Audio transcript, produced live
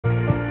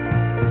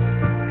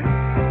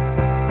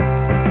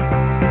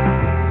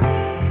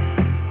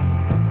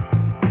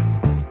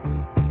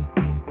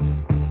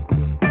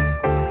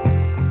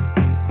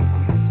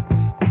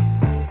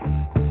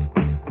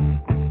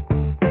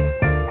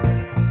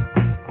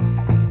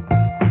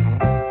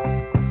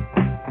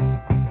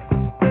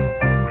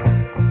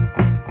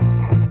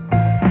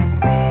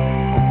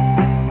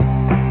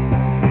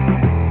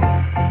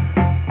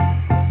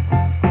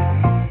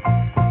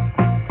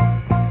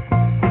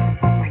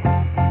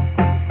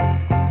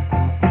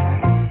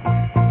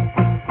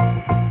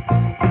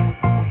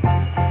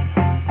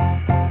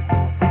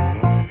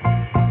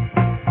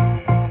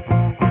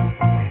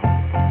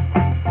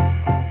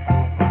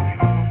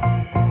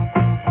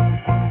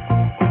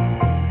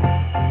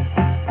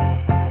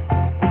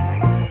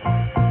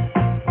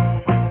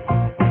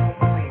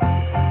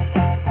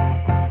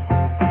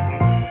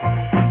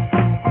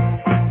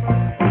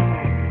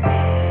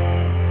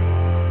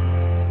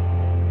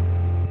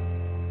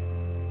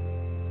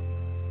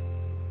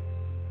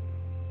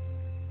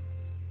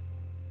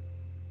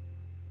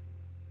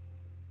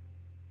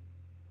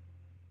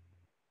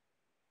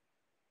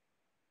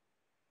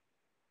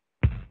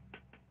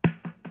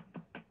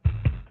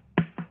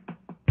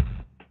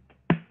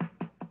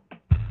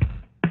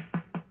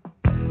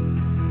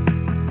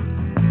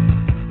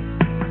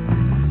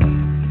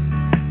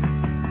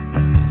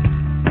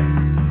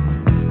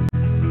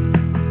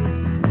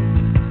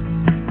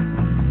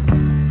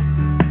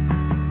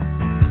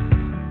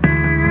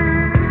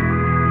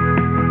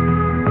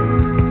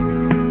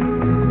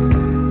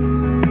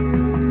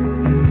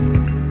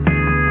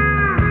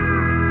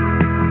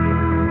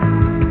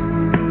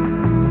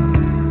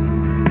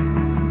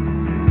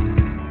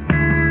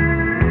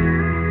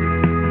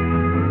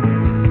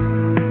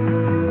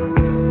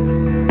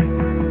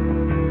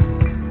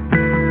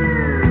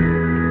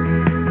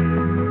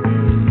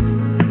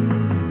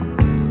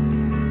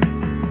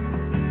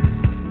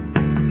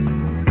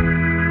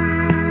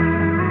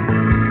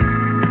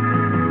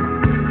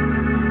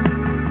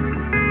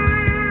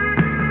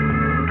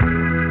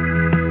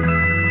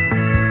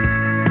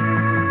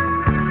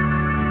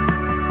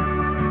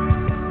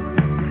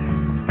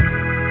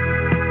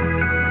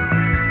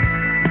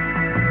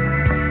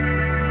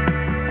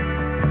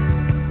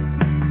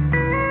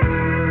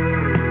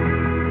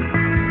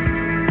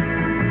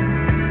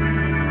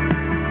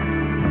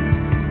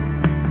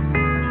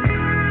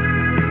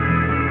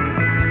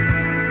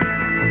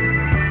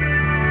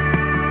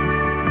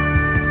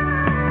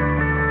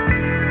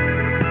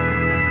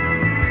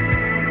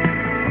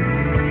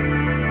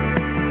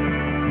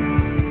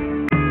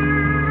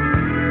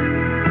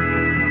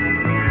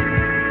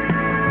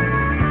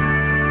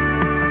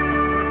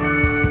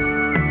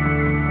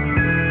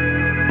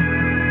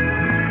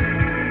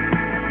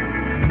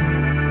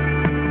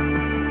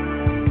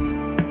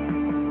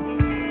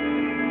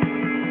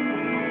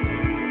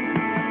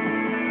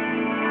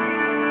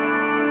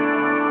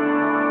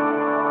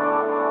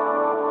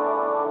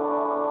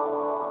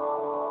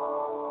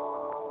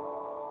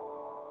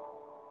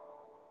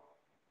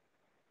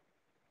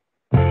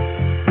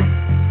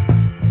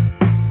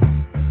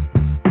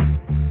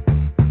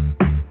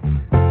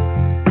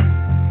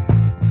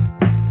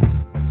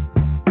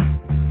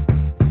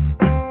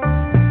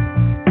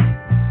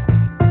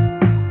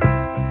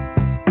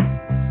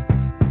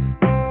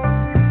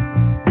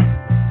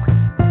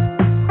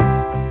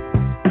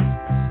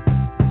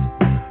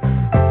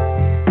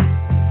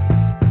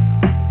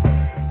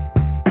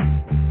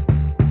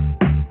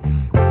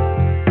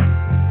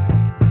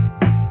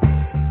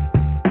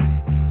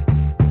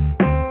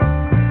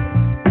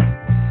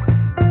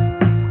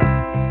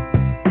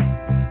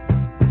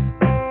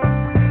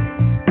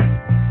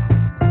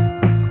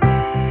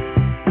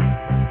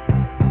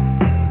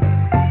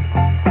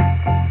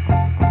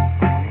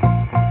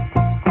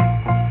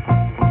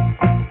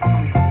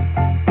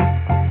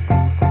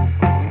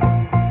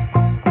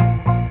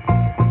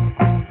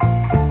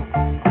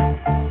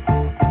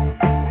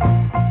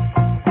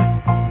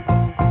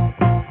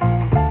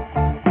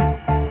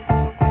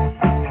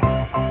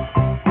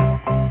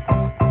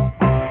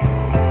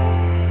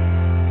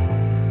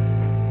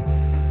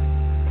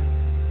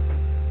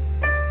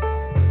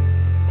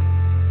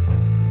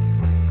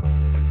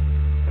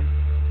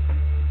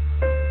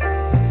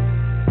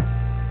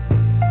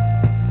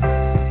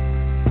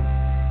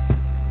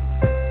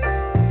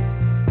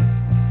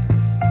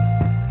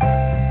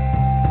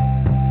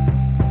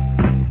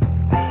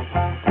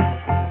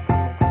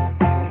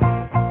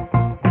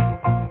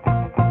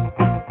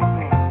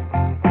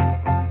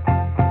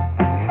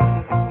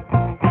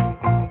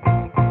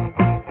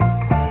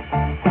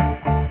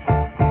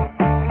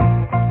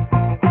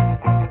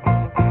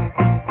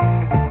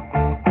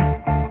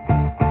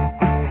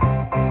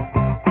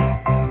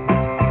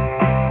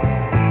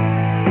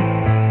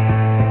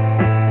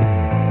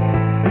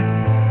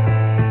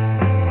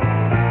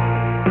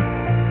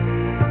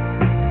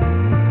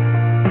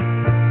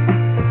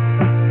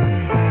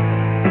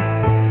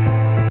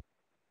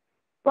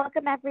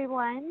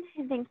everyone,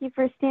 and thank you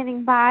for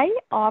standing by.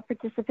 All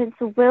participants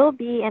will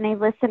be in a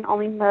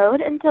listen-only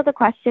mode until the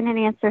question and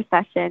answer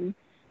session.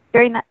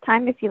 During that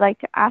time, if you'd like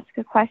to ask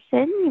a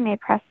question, you may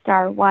press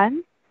star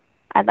 1.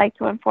 I'd like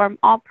to inform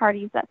all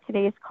parties that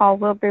today's call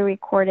will be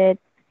recorded.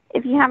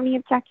 If you have any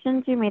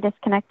objections, you may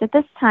disconnect at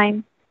this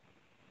time.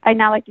 I'd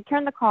now like to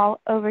turn the call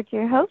over to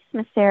your host,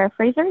 Ms. Sarah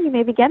Fraser. You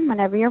may begin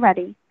whenever you're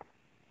ready.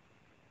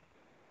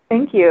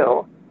 Thank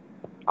you.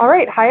 All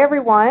right. Hi,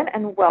 everyone,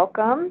 and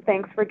welcome.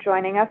 Thanks for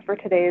joining us for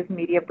today's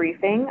media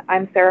briefing.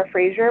 I'm Sarah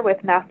Fraser with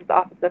NASA's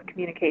Office of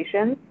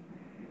Communications.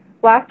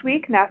 Last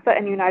week, NASA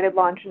and United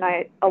Launch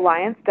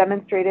Alliance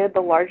demonstrated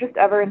the largest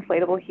ever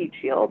inflatable heat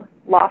shield,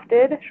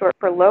 LOFTID, short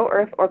for Low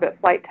Earth Orbit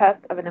Flight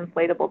Test of an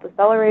Inflatable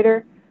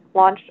Decelerator,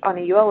 launched on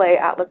a ULA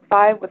Atlas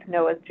V with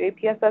NOAA's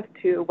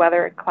JPSS-2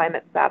 weather and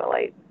climate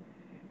satellite.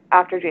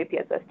 After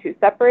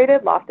JPSS-2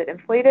 separated, LOFTID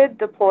inflated,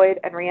 deployed,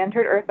 and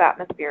re-entered Earth's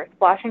atmosphere,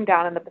 splashing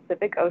down in the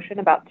Pacific Ocean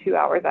about 2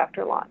 hours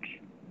after launch.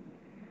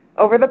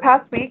 Over the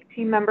past week,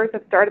 team members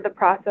have started the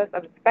process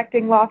of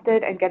inspecting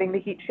LOFTID and getting the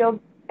heat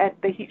shield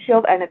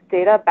and its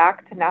data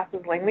back to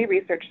NASA's Langley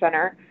Research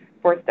Center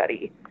for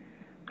study.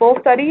 Full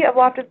study of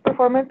LOFTID's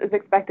performance is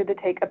expected to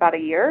take about a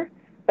year,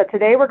 but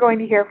today we're going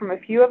to hear from a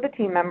few of the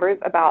team members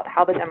about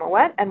how the demo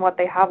went and what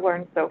they have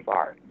learned so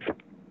far.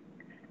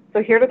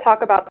 So here to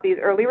talk about these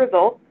early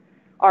results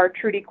are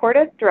Trudy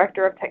Kortes,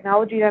 Director of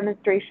Technology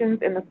Demonstrations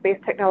in the Space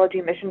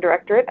Technology Mission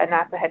Directorate at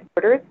NASA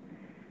headquarters,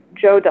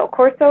 Joe Del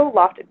Corso,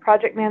 LOFTID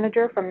Project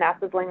Manager from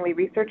NASA's Langley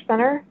Research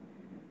Center,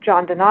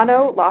 John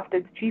DiNonno,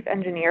 LOFTID's Chief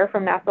Engineer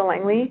from NASA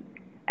Langley,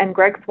 and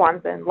Greg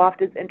Swanson,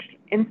 LOFTID's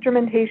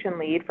Instrumentation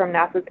Lead from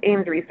NASA's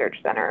Ames Research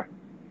Center.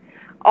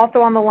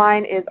 Also on the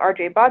line is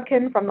RJ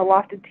Bodkin from the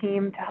LOFTID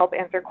team to help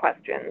answer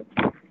questions.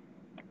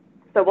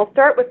 So we'll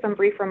start with some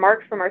brief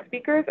remarks from our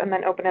speakers and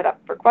then open it up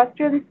for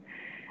questions.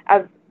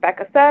 As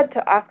Becca said,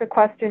 to ask a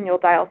question, you'll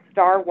dial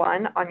star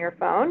 1 on your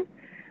phone.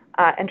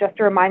 And just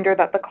a reminder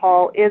that the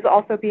call is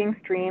also being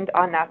streamed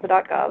on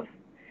nasa.gov.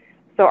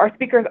 So our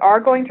speakers are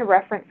going to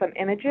reference some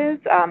images.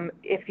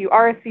 If you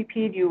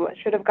RSVP'd, you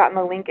should have gotten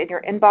the link in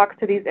your inbox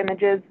to these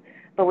images.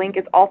 The link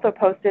is also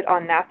posted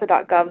on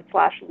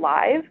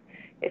nasa.gov/live.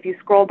 If you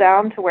scroll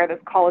down to where this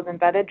call is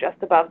embedded,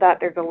 just above that,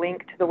 there's a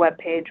link to the web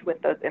page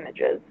with those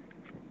images.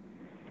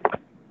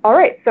 All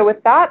right, so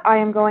with that, I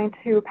am going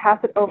to pass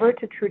it over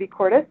to Trudy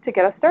Kortes to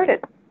get us started.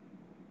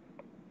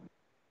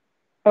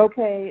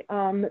 Okay,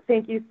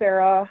 thank you,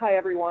 Sarah. Hi,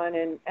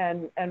 everyone,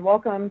 and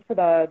welcome to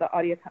the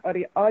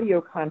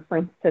audio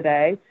conference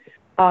today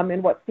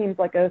in what seems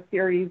like a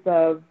series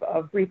of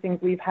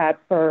briefings we've had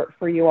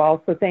for you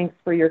all. So thanks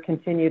for your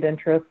continued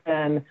interest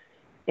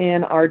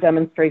in our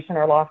demonstration,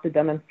 our LOFTID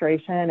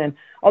demonstration. And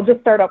I'll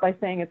just start out by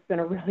saying it's been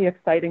a really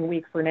exciting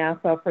week for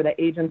NASA, for the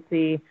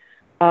agency.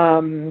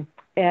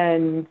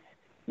 And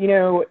you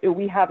know,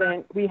 we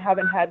haven't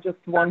had just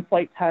one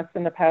flight test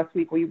in the past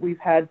week. We've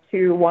had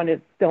 2. One is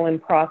still in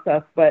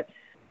process, but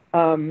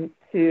to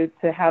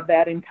have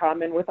that in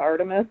common with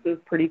Artemis is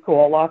pretty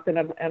cool.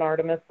 LOFTID and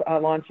Artemis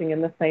launching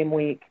in the same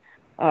week.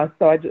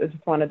 So I just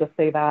wanted to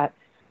say that.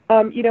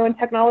 You know, in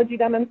technology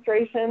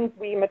demonstrations,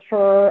 we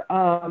mature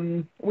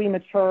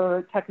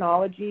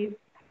technologies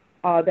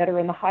that are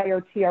in the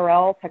higher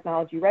TRL,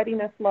 technology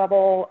readiness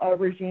level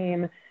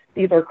regime.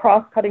 These are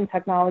cross-cutting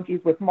technologies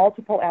with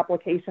multiple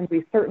applications.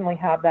 We certainly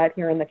have that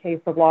here in the case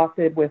of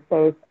LOFTID with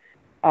both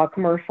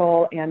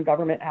commercial and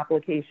government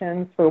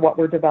applications for what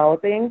we're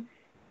developing.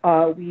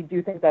 We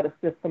do things at a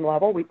system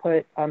level. We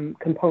put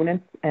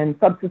components and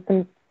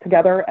subsystems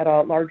together at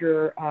a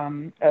larger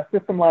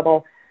system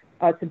level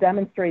to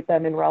demonstrate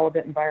them in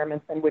relevant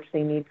environments in which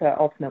they need to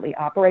ultimately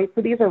operate.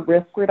 So these are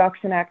risk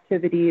reduction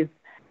activities,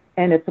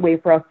 and it's a way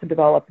for us to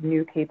develop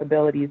new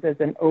capabilities as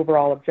an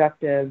overall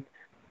objective.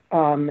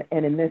 And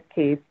in this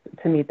case,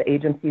 to meet the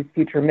agency's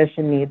future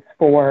mission needs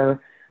for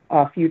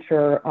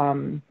future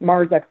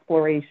Mars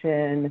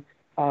exploration,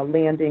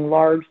 landing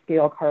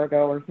large-scale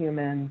cargo or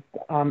humans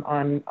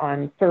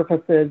on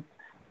surfaces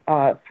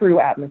through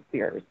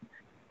atmospheres.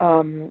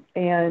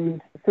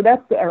 And so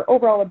that's our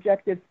overall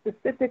objective.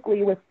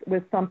 Specifically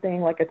with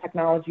something like a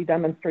technology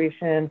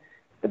demonstration,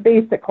 the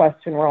basic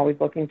question we're always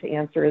looking to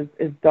answer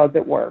is does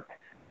it work?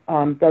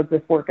 Does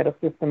this work at a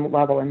system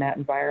level in that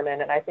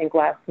environment? And I think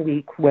last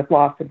week with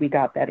LOFTID, we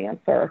got that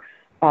answer,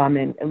 and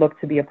it looked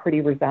to be a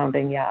pretty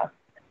resounding yes.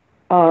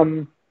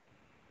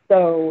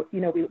 So, you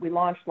know, we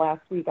launched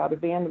last week out of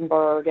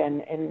Vandenberg,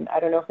 and I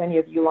don't know if any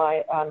of you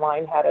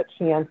online had a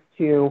chance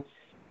to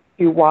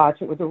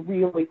watch. It was a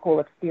really cool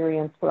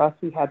experience for us.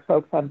 We had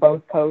folks on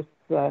both coasts,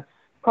 the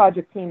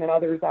project team and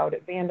others out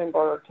at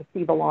Vandenberg to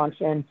see the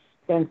launch, and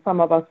then some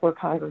of us were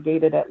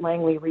congregated at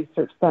Langley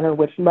Research Center,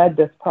 which led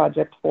this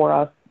project for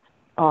us.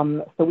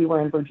 So we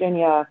were in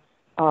Virginia,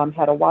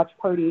 had a watch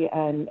party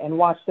and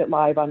watched it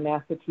live on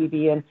NASA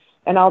TV.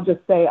 And I'll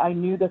just say I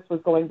knew this was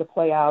going to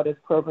play out as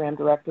program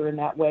director in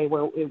that way,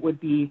 where it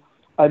would be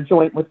a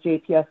joint with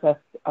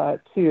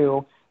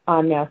JPSS-2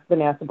 on the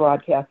NASA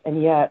broadcast.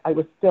 And yet I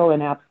was still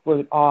in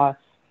absolute awe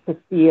to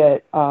see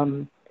it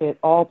it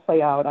all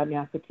play out on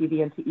NASA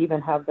TV, and to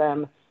even have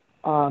them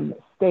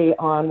stay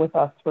on with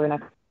us for an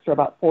extra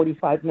about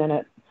 45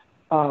 minutes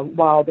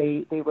while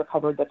they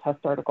recovered the test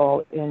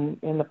article in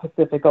the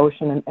Pacific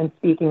Ocean. And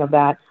speaking of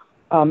that,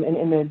 an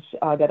image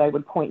that I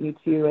would point you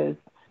to is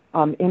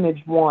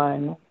image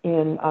 1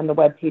 on the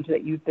webpage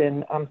that you've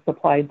been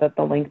supplied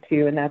the link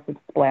to, and that's a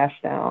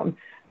splashdown.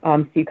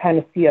 So you kind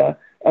of see a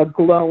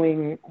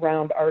glowing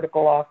round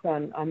article off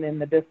in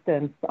the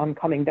distance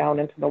coming down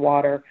into the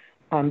water.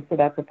 So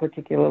that's a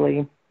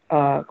particularly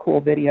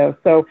cool video.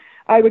 So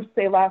I would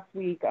say last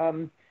week,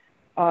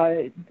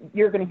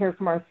 you're going to hear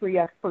from our 3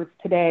 experts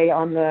today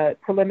on the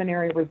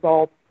preliminary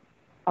results.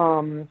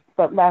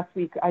 But last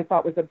week I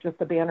thought was just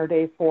a banner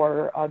day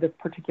for this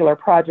particular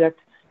project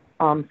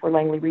for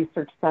Langley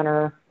Research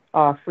Center,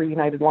 for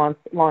United Launch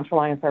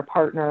Alliance, our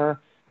partner,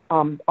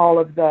 all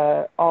of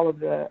the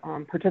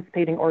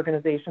participating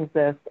organizations,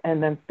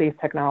 and then Space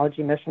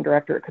Technology Mission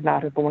Directorate could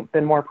not have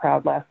been more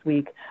proud last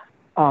week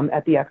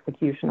at the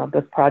execution of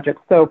this project.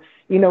 So,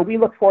 we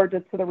look forward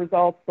to the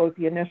results, both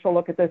the initial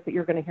look at this that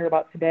you're going to hear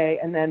about today,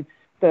 and then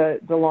the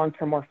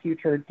long-term or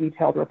future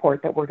detailed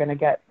report that we're going to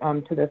get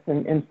to this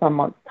in some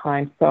months'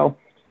 time. So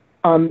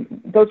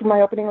those are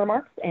my opening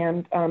remarks,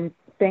 and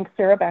thanks,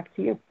 Sarah, back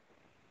to you.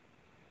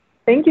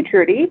 Thank you,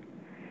 Trudy.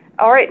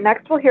 All right,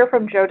 next we'll hear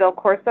from Joe Del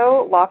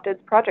Corso, LOFTID's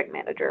project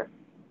manager.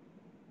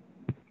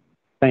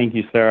 Thank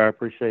you, Sarah. I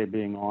appreciate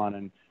being on,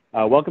 and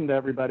welcome to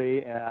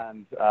everybody.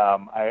 And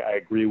I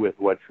agree with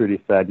what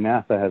Trudy said.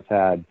 NASA has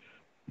had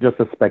just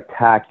a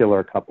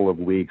spectacular couple of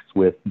weeks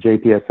with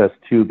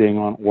JPSS-2 being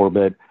on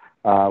orbit,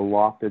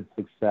 LOFTID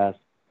success,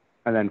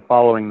 and then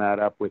following that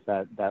up with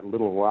that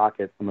little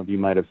rocket some of you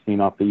might have seen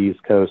off the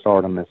East Coast,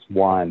 Artemis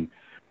 1.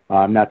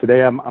 Now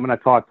today I'm going to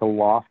talk to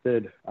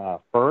LOFTID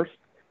first,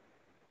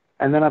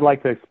 and then I'd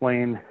like to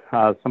explain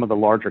some of the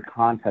larger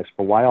context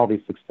for why all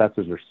these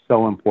successes are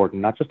so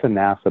important, not just to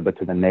NASA, but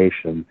to the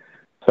nation.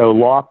 So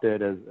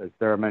LOFTID, as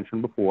Sarah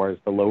mentioned before, is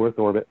the low Earth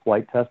orbit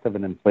flight test of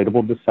an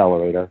inflatable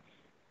decelerator.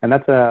 And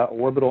that's an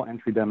orbital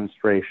entry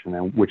demonstration,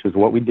 which is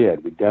what we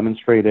did. We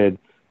demonstrated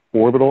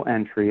orbital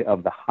entry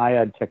of the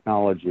HIAD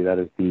technology, that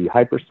is the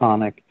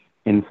hypersonic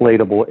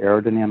inflatable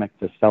aerodynamic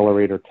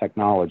decelerator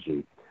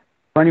technology.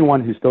 For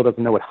anyone who still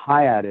doesn't know what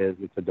HIAD is,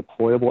 it's a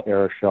deployable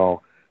aeroshell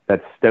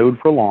that's stowed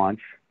for launch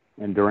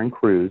and during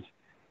cruise,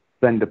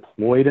 then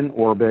deployed in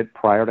orbit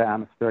prior to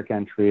atmospheric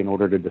entry in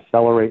order to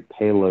decelerate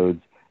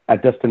payloads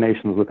at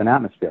destinations with an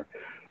atmosphere.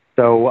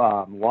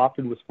 So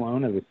LOFTID was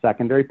flown as a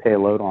secondary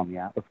payload on the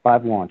Atlas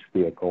V launch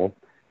vehicle.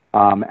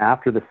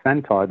 After the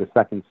Centaur, the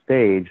second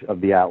stage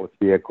of the Atlas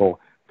vehicle,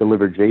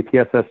 delivered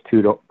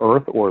JPSS-2 to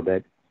Earth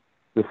orbit,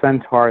 the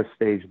Centaur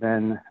stage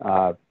then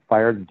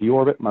fired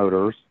deorbit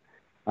motors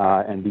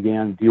and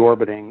began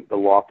deorbiting the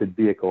LOFTID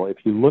vehicle. If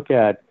you look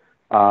at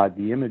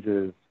the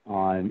images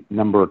on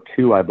number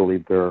 2, I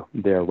believe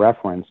they're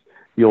referenced,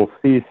 you'll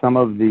see some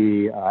of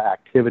the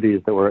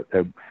activities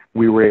that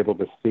we were able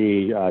to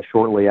see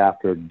shortly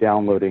after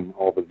downloading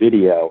all the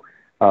video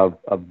of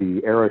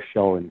the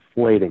aeroshell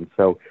inflating.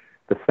 So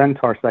the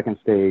Centaur second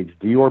stage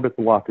deorbited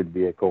the LOFTID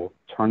vehicle,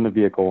 turned the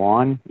vehicle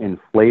on,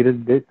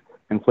 inflated the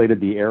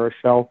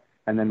aeroshell,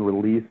 and then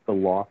released the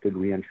LOFTID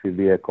reentry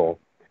vehicle.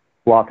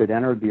 LOFTID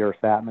entered the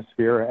Earth's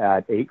atmosphere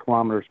at 8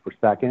 kilometers per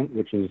second,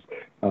 which is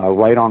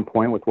right on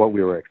point with what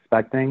we were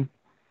expecting.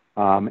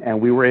 And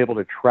we were able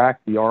to track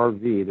the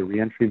RV, the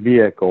reentry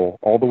vehicle,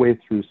 all the way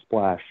through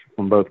splash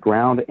from both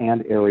ground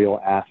and aerial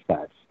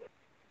aspects.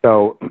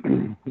 So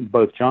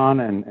both John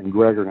and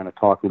Greg are going to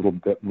talk a little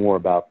bit more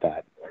about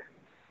that.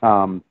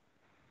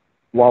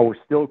 While we're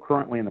still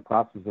currently in the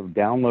process of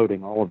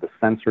downloading all of the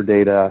sensor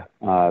data,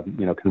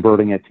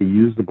 converting it to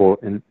usable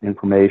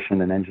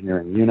information and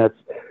engineering units,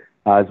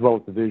 as well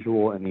as the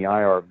visual and the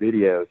IR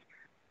videos,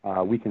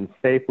 we can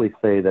safely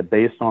say that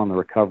based on the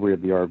recovery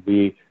of the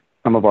RV,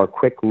 some of our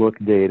quick look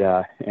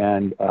data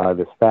and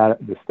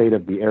the state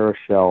of the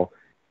aeroshell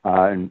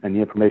and the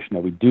information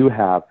that we do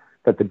have,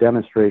 that the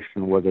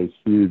demonstration was a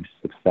huge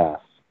success.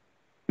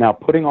 Now,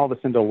 putting all this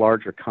into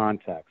larger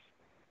context,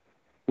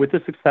 with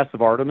the success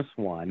of Artemis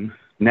 1,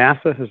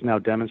 NASA has now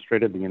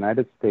demonstrated the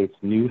United States'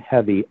 new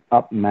heavy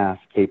up-mass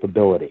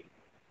capability.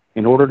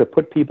 In order to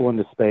put people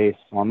into space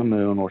on the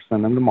moon or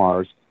send them to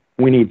Mars,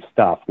 we need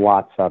stuff,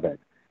 lots of it,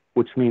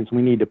 which means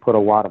we need to put a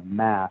lot of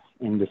mass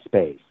into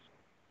space.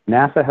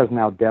 NASA has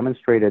now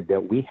demonstrated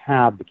that we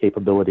have the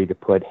capability to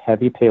put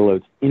heavy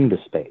payloads into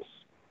space.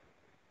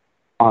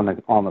 On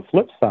the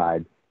flip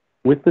side,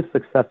 with the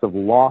success of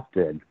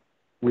LOFTID,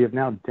 we have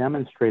now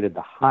demonstrated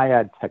the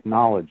HIAD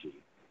technology.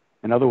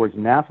 In other words,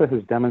 NASA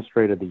has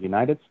demonstrated the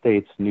United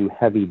States' new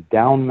heavy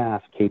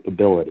down-mass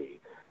capability.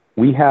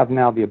 We have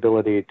now the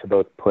ability to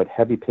both put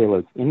heavy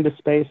payloads into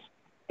space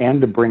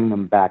and to bring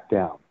them back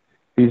down.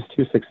 These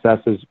two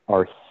successes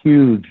are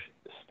huge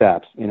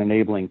steps in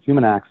enabling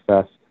human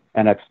access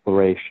and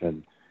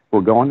exploration.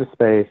 We're going to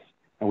space,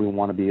 and we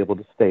want to be able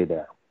to stay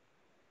there.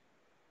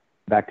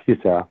 Back to you,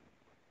 Sarah.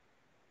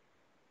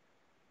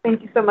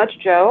 Thank you so much,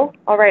 Joe.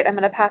 All right, I'm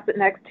going to pass it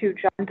next to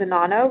John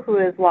DiNonno, who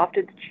is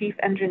LOFTID's chief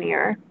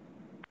engineer.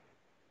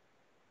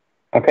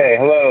 Okay,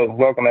 hello,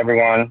 welcome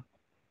everyone.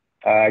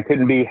 I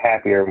couldn't be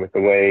happier with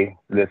the way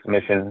this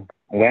mission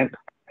went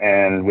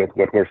and with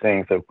what we're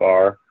seeing so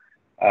far.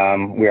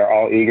 We are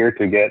all eager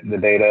to get the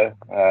data,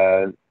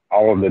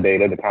 all of the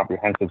data, the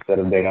comprehensive set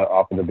of data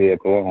off of the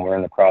vehicle, and we're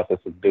in the process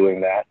of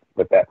doing that,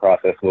 but that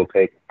process will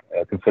take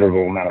a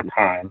considerable amount of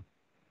time.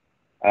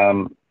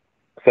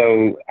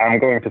 So I'm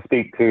going to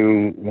speak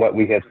to what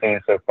we have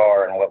seen so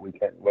far and what we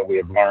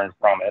have learned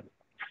from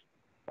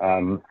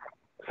it.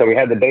 So we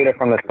had the data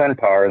from the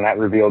Centaur, and that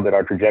revealed that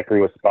our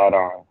trajectory was spot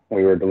on.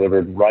 We were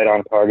delivered right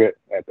on target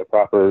at the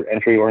proper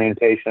entry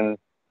orientation,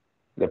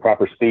 the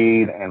proper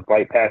speed and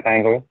flight path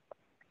angle.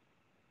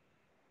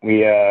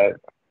 We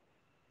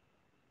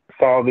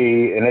saw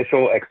the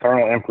initial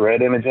external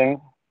infrared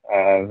imaging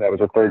that was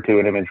referred to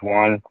in image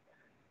 1,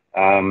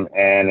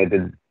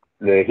 and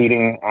the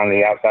heating on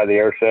the outside of the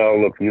air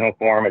shell looked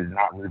uniform. It did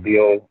not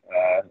reveal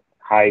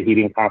high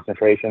heating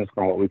concentrations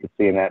from what we could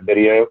see in that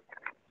video,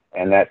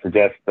 and that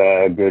suggests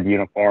good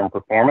uniform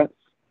performance.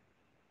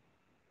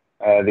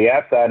 The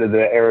outside of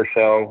the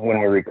aeroshell, when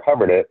we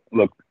recovered it,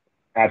 looked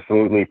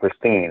absolutely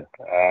pristine.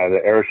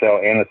 The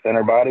aeroshell and the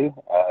center body,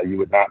 you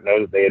would not know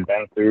that they had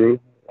been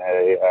through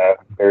a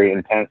very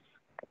intense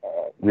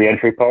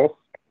reentry pulse.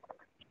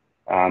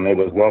 It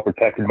was well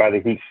protected by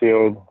the heat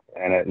shield,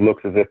 and it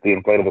looks as if the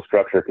inflatable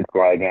structure could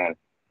fly again.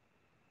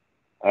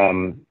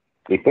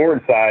 The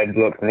forward side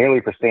looks nearly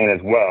pristine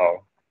as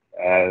well.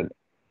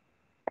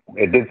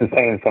 It did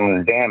sustain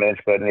some damage,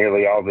 but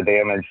nearly all the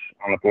damage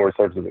on the forward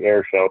surface of the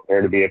air shell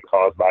appeared to be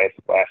caused by a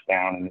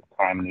splashdown in its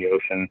time in the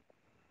ocean,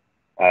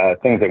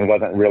 things that it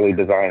wasn't really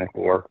designed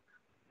for.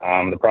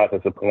 The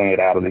process of pulling it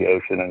out of the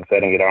ocean and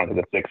setting it onto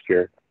the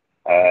fixture,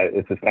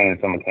 it sustained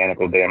some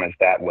mechanical damage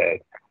that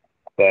way.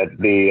 But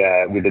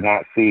we did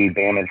not see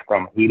damage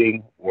from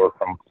heating or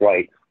from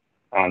flight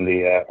on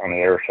the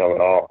air shell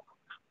at all.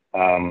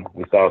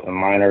 We saw some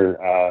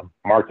minor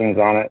markings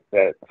on it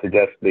that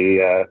suggest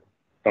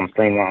some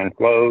streamlined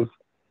flows,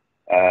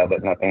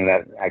 but nothing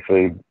that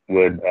actually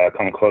would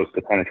come close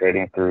to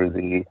penetrating through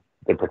the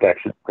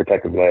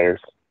protective layers.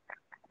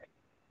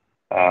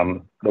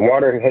 The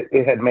water,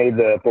 it had made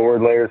the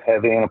forward layers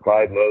heavy and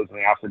applied loads in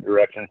the opposite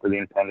direction for the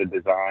intended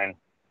design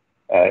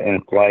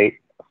in flight.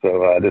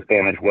 So this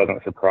damage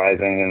wasn't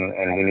surprising,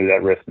 and we knew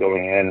that risk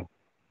going in,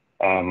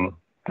 that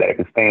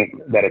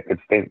it could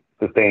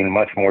sustain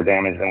much more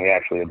damage than we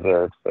actually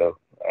observed. So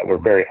we're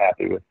very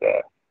happy with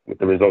the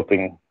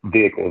resulting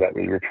vehicle that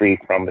we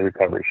retrieved from the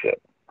recovery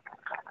ship.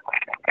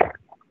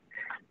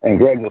 And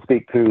Greg will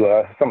speak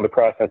to some of the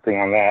processing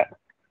on that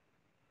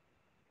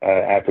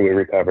after we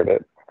recovered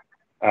it.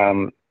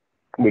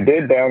 We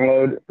did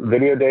download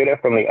video data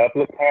from the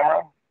uplook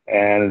camera,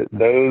 and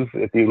those,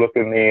 if you look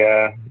in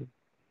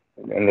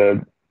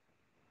the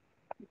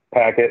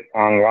packet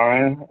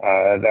online,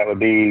 that would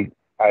be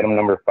item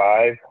number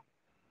 5,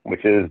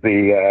 which is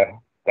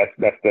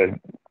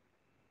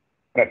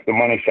that's the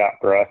money shot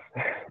for us.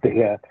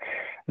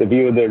 The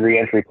view of the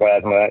reentry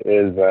plasma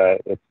is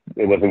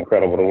it was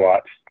incredible to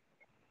watch.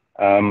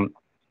 And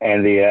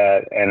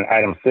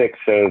item 6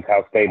 shows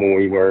how stable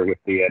we were with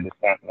the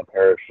descent and the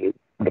parachute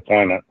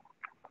deployment.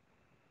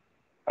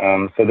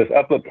 So this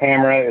uplook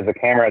camera is a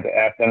camera at the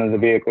aft end of the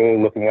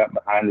vehicle, looking up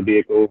behind the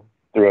vehicle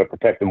through a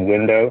protective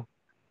window,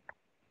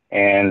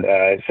 and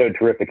it showed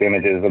terrific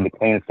images of the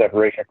clean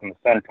separation from the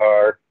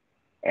Centaur.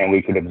 And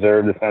we could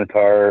observe the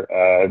Centaur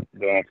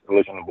doing its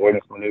collision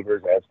avoidance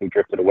maneuvers as we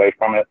drifted away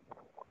from it.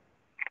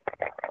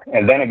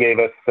 And then it gave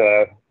us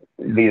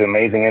these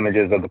amazing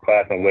images of the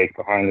plasma wake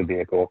behind the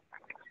vehicle.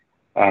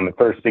 It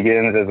first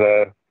begins as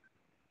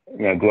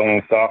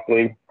glowing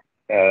softly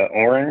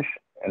orange,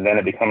 and then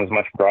it becomes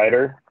much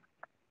brighter.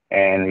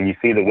 And you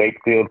see the wake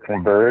field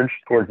converge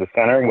towards the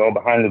center, well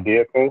behind the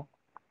vehicle.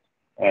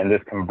 And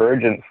this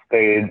convergence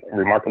stayed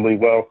remarkably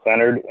well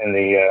centered in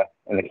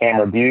the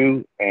camera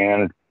view,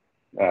 and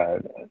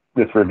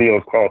this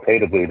reveals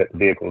qualitatively that the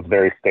vehicle is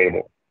very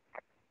stable.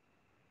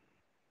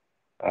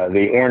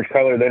 The orange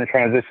color then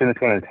transitioned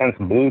to an intense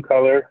blue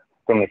color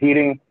from the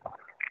heating,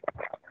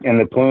 and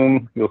the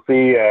plume, you'll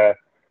see,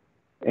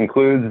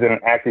 includes an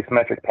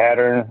axisymmetric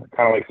pattern,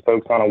 kind of like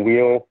spokes on a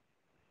wheel,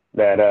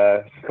 that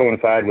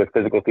coincide with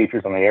physical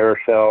features on the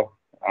aeroshell,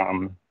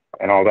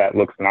 and all that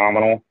looks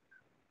nominal.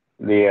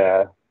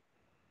 And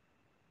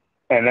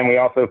then we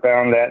also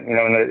found that,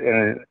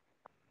 in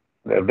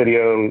the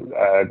video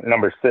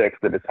number 6,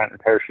 the descent and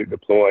parachute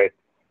deploy,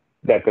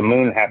 that the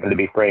moon happened to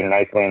be framed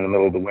nicely in the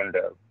middle of the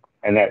window.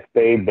 And that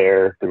stayed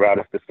there throughout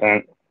its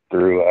descent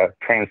through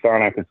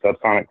transonic and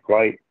subsonic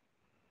flight,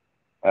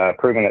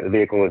 proving that the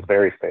vehicle is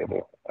very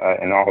stable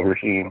in all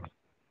regimes.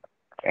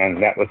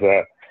 And that was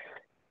a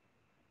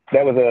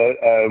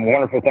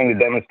wonderful thing to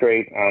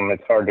demonstrate.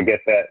 It's hard to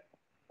get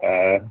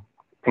that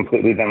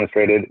completely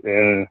demonstrated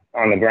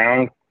on the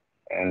ground.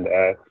 And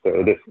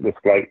so this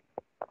flight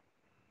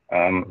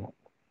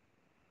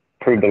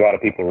proved a lot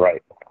of people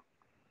right.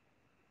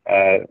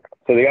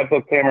 So the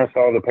uplook camera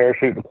saw the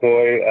parachute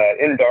deploy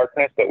in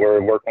darkness, but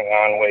we're working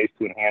on ways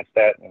to enhance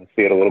that and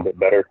see it a little bit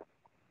better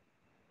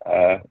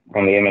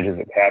from the images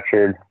it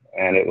captured.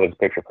 and it was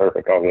picture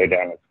perfect all the way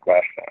down to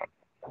splashdown.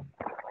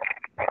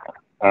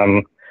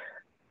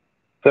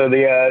 So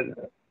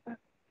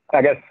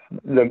I guess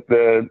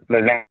the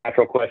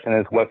natural question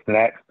is, what's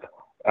next?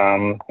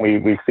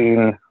 We've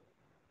seen,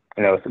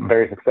 a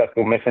very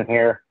successful mission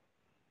here,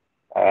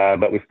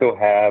 but we still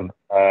have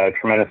a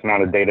tremendous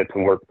amount of data to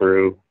work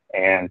through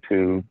and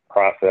to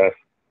process.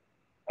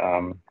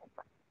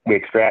 We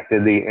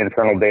extracted the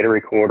internal data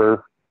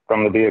recorder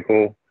from the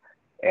vehicle,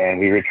 and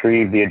we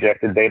retrieved the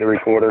ejected data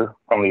recorder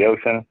from the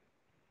ocean.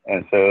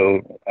 And so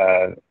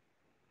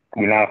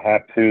we now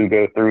have to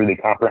go through the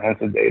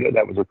comprehensive data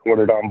that was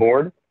recorded on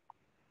board.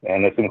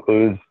 And this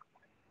includes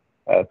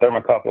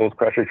thermocouples,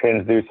 pressure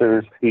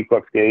transducers, heat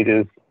flux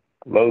gauges,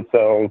 load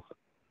cells.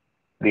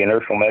 The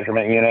inertial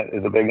measurement unit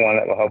is a big one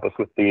that will help us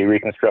with the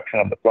reconstruction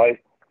of the flight.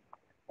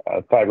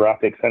 Fiber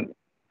optic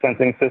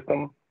sensing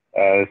system.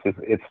 This is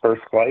its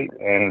first flight,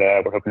 and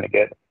we're hoping to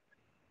get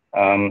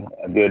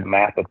a good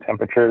map of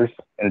temperatures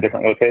in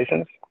different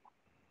locations.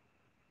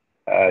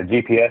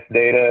 GPS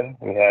data,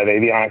 we have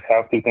avionics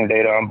housekeeping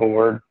data on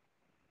board,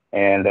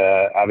 and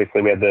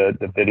obviously we have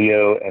the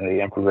video and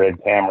the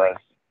infrared cameras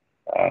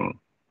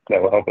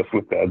that will help us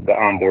with the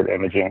onboard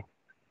imaging,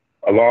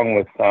 along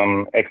with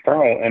some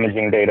external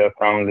imaging data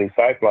from the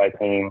SciFly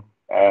team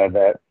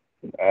that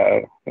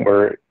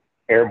were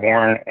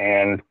airborne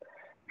and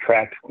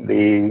tracked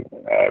the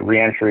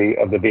reentry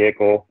of the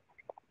vehicle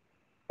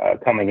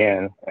coming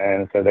in.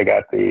 And so they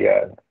got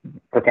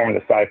performing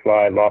the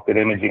SciFly LOFTID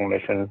imaging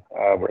mission,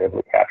 were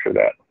able to capture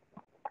that.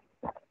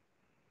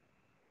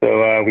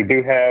 So we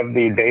do have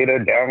the data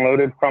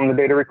downloaded from the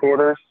data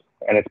recorders,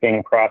 and it's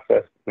being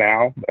processed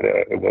now, but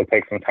it will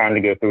take some time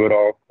to go through it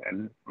all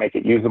and make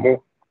it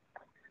usable.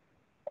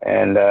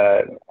 And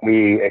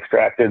we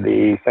extracted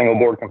the single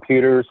board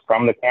computers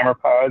from the camera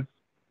pods.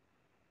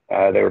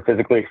 They were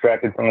physically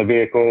extracted from the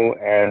vehicle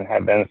and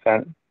have been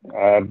sent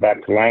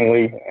back to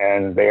Langley,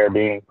 and they are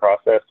being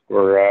processed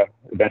for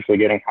eventually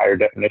getting higher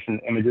definition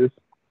images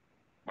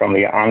from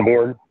the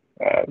onboard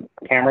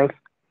cameras.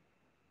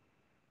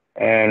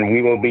 And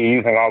we will be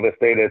using all this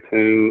data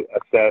to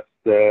assess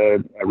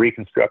the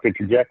reconstructed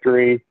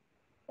trajectory.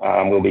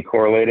 We'll be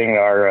correlating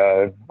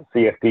our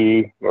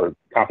CFD, or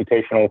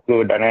computational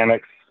fluid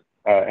dynamics,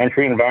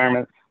 entry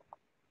environments.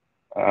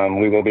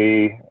 We will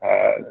be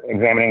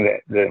examining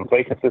the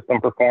inflation system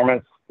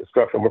performance, the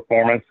structural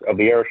performance of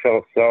the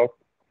aeroshell itself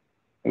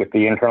with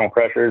the internal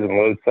pressures and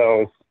load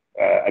cells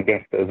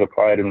against those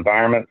applied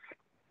environments,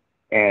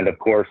 and of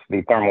course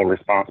the thermal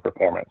response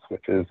performance,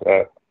 which is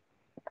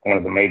one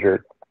of the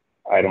major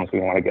items we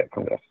want to get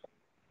from this.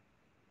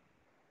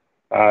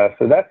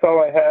 So that's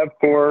all I have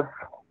for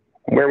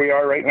where we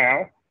are right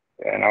now,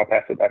 and I'll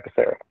pass it back to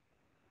Sarah.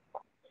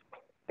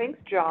 Thanks,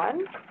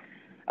 John.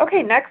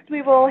 Okay, next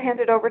we will hand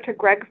it over to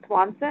Greg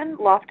Swanson,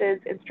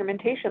 LOFTID's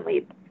instrumentation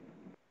lead.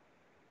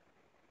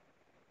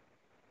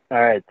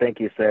 All right, thank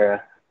you,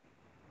 Sarah.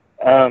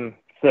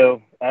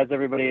 So as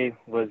everybody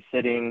was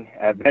sitting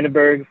at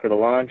Vandenberg for the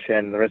launch,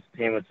 and the rest of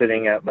the team was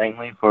sitting at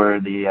Langley for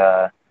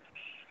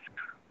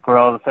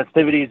all the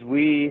festivities,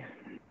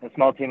 a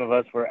small team of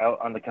us, were out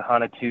on the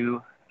Kahana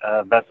 2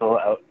 vessel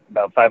out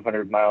about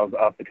 500 miles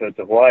off the coast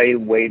of Hawaii,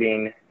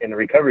 waiting in the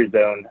recovery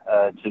zone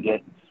to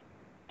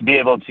be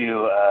able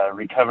to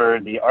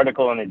recover the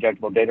article and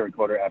ejectable data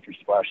recorder after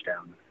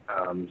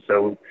splashdown.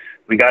 So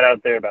we got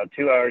out there about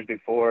 2 hours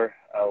before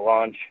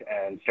launch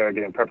and started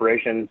doing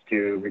preparations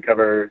to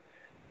recover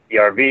the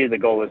RV. The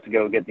goal was to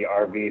go get the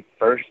RV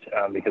first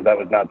because that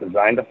was not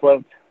designed to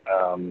float,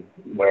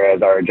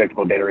 whereas our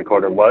ejectable data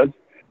recorder was.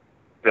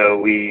 So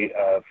we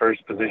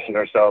first positioned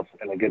ourselves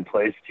in a good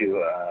place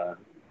to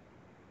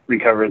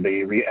recover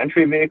the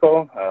re-entry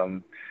vehicle.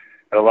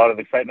 Had a lot of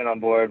excitement on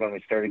board when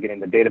we started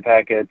getting the data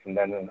packets, and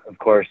then of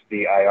course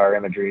the IR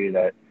imagery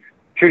that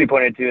Trudy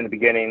pointed to in the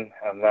beginning.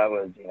 That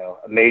was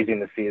amazing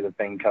to see the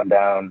thing come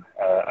down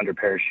under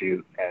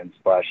parachute and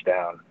splash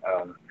down.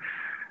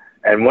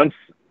 And once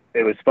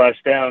it was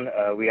splashed down,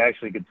 we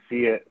actually could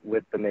see it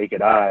with the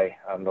naked eye,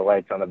 the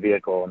lights on the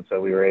vehicle, and so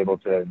we were able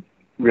to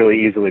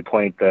really easily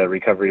point the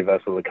recovery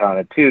vessel, the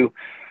Kahana 2,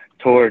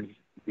 towards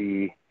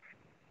the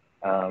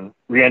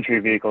re-entry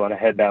vehicle and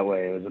head that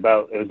way. It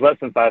was less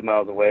than 5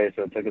 miles away,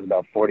 so it took us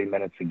about 40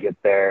 minutes to get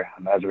there.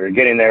 As we were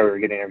getting there, we were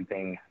getting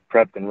everything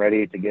prepped and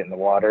ready to get in the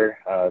water.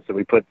 So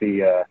we put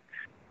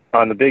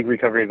on the big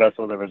recovery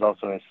vessel, there was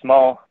also a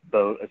small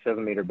boat, a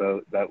 7-meter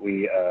boat that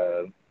we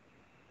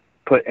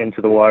put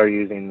into the water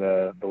using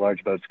the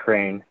large boat's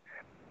crane.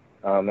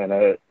 And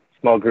a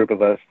small group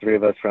of us, 3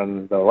 of us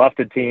from the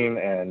LOFTID team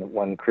and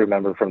 1 crew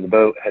member from the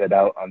boat, headed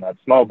out on that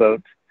small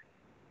boat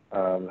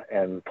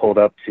and pulled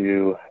up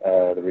to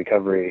the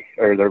recovery,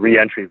 or the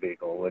re-entry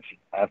vehicle, which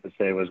I have to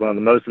say was one of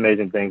the most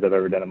amazing things I've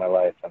ever done in my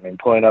life. I mean,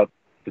 pulling up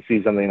to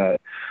see something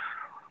that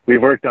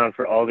we've worked on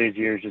for all these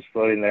years, just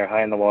floating there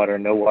high in the water,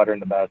 no water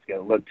in the basket.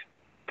 It looked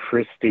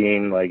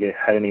pristine, like it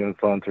hadn't even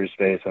flown through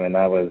space. I mean,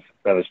 that was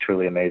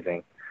truly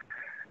amazing.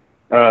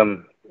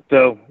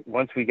 So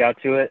once we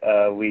got to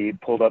it, we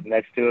pulled up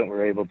next to it and we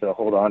were able to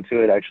hold on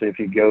to it. Actually, if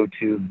you go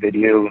to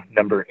video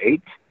number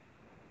 8,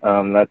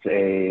 That's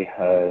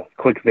a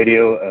quick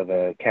video of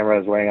a camera I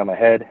was wearing on my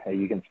head.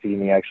 You can see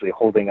me actually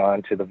holding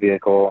on to the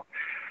vehicle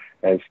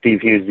as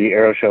Steve Hughes, the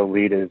aeroshow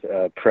lead, is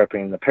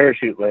prepping the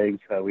parachute legs.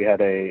 We had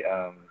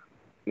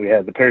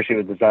the parachute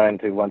was designed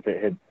to, once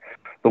it hit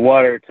the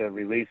water, to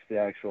release the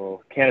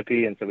actual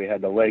canopy, and so we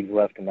had the legs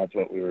left, and that's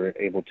what we were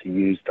able to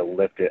use to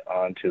lift it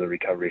onto the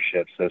recovery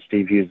ship. So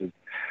Steve Hughes is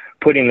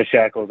putting the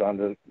shackles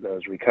onto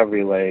those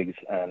recovery legs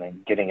and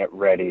then getting it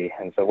ready.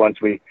 And so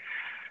once we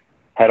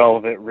had all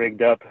of it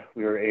rigged up,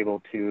 we were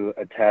able to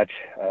attach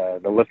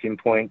the lifting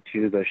point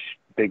to the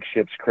big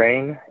ship's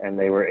crane, and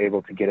they were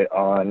able to get it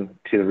on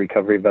to the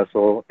recovery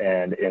vessel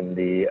and in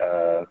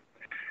the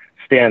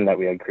stand that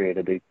we had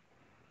created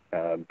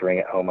to bring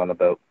it home on the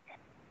boat.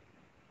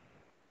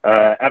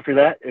 After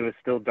that, it was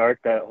still dark.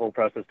 That whole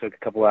process took a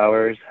couple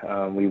hours.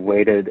 We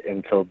waited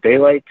until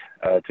daylight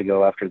to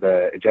go after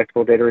the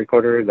ejectable data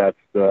recorder. That's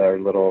our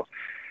little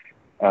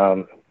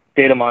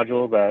data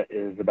module that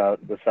is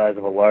about the size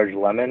of a large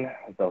lemon.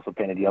 It's also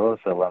painted yellow,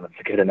 so lemon's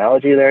a good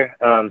analogy there.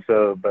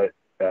 But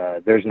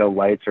there's no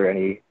lights or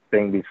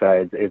anything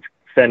besides it's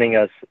sending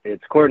us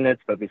its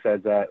coordinates, but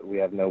besides that, we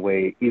have no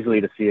way easily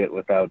to see it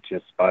without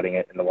just spotting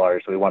it in the water,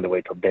 so we wanted to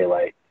wait till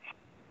daylight.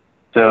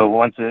 So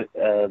once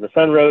the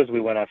sun rose,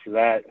 we went after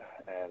that,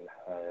 and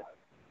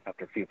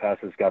after a few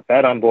passes, got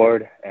that on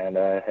board and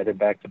headed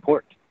back to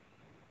port.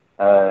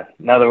 Now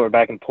that we're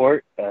back in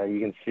port, you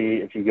can see,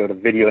 if you go to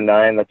video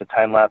 9, that's a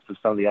time lapse of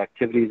some of the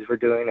activities we're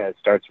doing. And it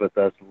starts with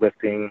us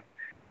lifting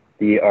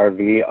the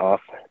RV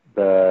off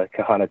the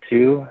Kahana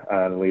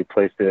 2. We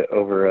placed it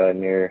over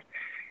near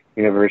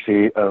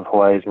University of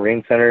Hawaii's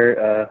Marine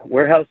Center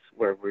warehouse,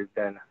 where we've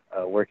been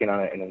working on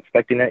it and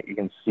inspecting it. You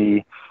can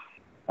see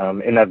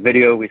in that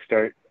video,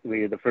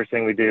 the first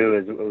thing we do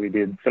is we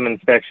did some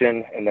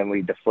inspection, and then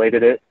we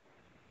deflated it.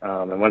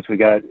 And once we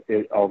got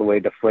it all the way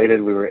deflated,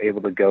 we were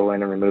able to go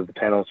in and remove the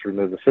panels,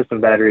 remove the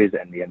system batteries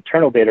and the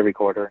internal data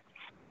recorder.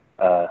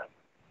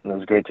 And it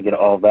was great to get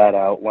all that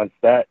out. Once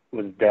that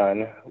was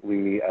done,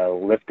 we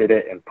lifted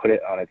it and put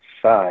it on its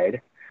side.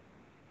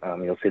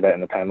 You'll see that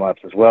in the time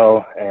lapse as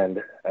well.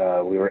 And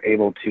we were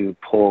able to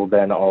pull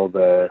then all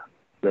the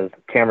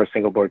camera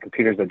single board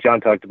computers that John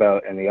talked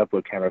about and the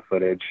upload camera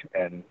footage,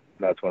 and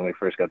that's when we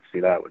first got to see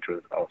that, which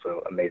was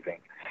also amazing.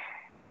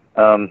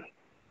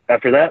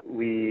 After that,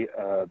 we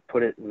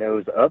put it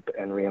nose up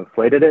and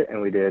reinflated it,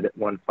 and we did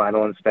one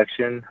final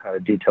inspection, a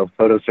detailed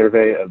photo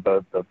survey of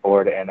both the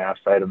forward and aft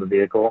side of the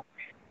vehicle.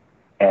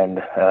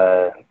 And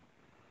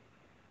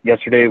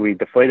yesterday we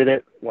deflated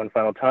it one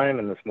final time,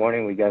 and this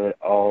morning we got it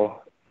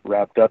all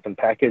wrapped up and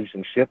packaged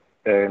and shipped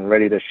and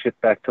ready to ship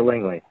back to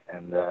Langley.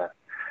 And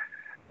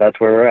that's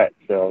where we're at.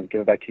 So I'll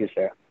give it back to you,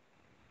 Sarah.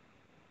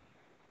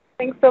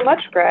 Thanks so much,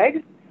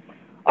 Greg.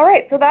 All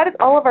right, so that is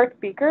all of our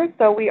speakers.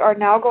 So we are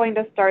now going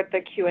to start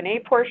the Q&A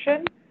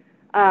portion.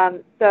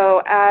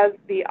 So as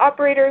the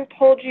operator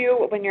told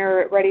you, when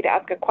you're ready to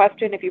ask a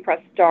question, if you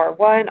press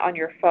 *1 on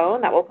your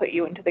phone, that will put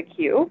you into the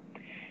queue.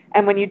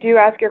 And when you do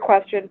ask your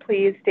question,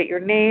 please state your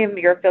name,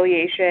 your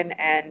affiliation,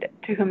 and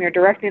to whom you're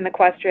directing the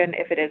question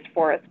if it is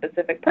for a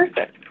specific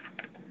person.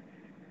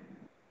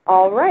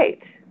 All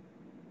right.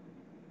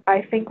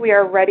 I think we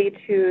are ready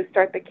to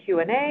start the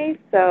Q&A,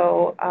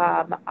 so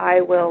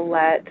I will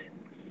let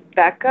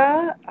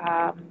Becca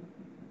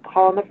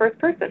call on the first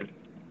person.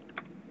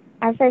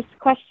 Our first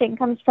question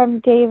comes from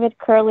David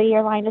Curley.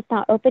 Your line is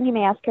now open. You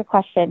may ask your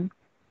question.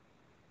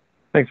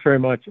 Thanks very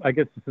much. I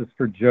guess this is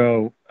for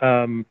Joe.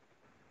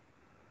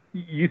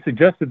 You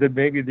suggested that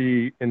maybe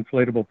the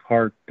inflatable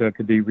part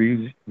could be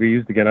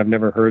reused again. I've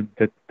never heard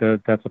that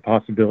that's a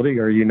possibility.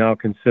 Are you now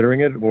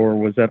considering it, or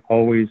was that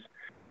always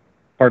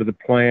part of the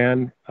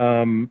plan?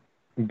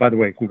 By the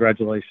way,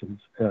 congratulations.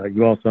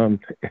 You all sound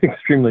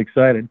extremely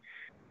excited.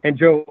 And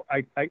Joe,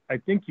 I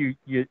think you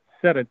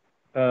said it,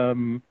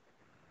 the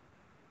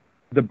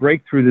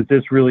breakthrough that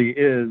this really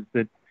is,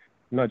 that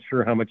I'm not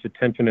sure how much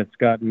attention it's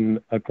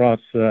gotten across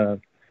the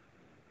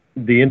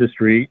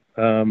industry.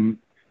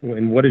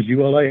 And what does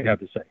ULA have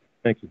to say?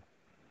 Thank you.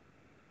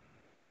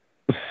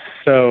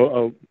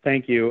 So,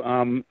 thank you.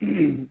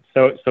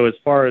 So as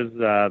far as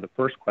the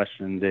first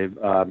question, Dave,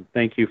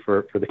 thank you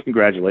for the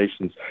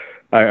congratulations.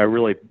 I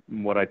really,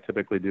 what I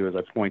typically do is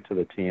I point to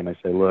the team. I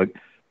say, look,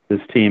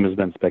 this team has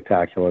been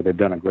spectacular. They've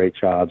done a great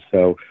job.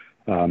 So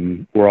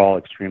we're all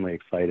extremely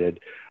excited.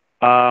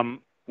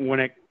 When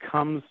it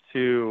comes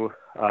to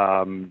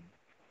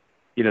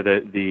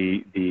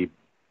the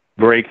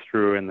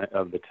breakthrough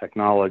of the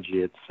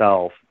technology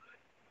itself,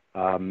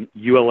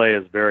 ULA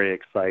is very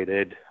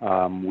excited.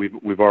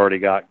 We've already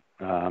got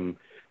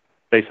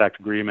Space Act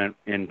agreement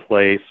in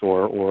place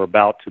or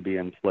about to be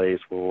in place.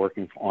 We're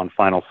working on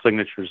final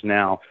signatures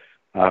now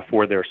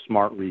for their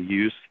smart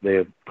reuse. They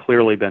have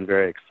clearly been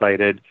very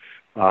excited.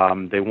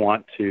 They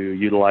want to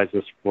utilize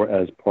this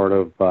as part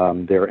of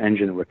their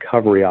engine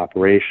recovery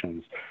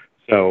operations.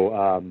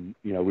 So,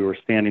 we were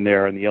standing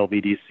there in the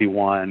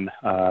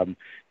LVDC-1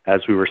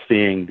 as we were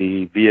seeing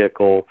the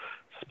vehicle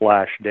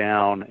splash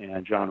down,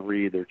 and John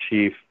Reed, their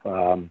chief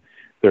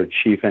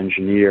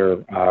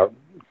engineer,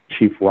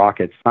 chief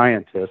rocket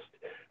scientist,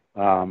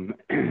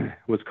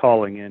 was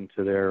calling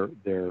into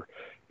the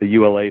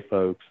ULA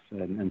folks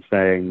and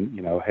saying,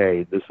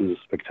 hey, this is a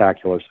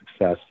spectacular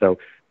success. So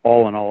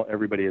all in all,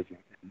 everybody is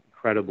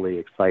incredibly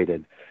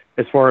excited.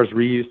 As far as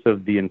reuse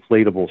of the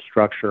inflatable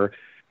structure,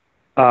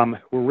 we're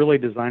really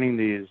designing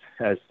these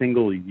as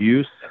single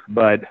use,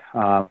 but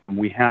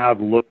we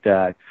have looked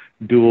at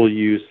dual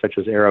use, such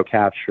as aero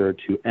capture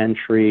to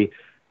entry.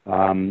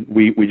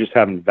 We just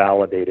haven't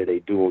validated a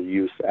dual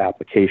use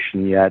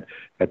application yet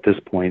at this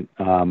point.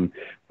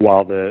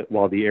 While the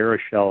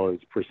aeroshell is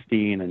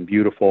pristine and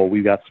beautiful,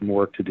 we've got some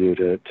work to do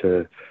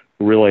to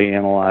really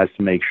analyze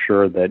to make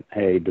sure that,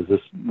 hey,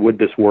 would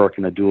this work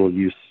in a dual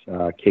use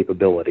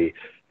capability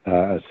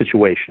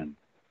situation?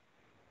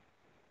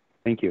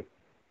 Thank you.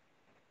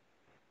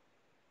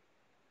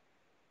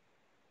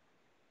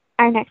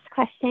 Our next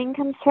question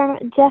comes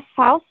from Jeff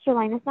Faust. Your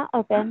line is now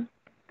open.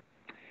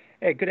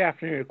 Hey, good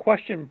afternoon. A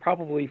question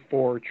probably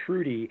for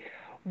Trudy.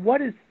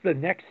 What is the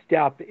next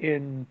step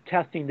in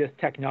testing this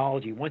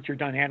technology once you're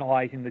done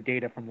analyzing the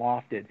data from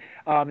LOFTID? Is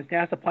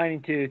NASA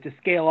planning to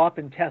scale up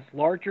and test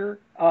larger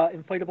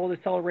inflatable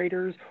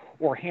decelerators,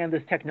 or hand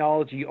this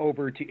technology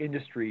over to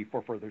industry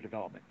for further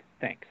development?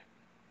 Thanks.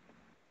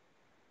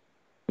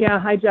 Yeah,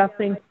 hi, Jeff.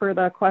 Thanks for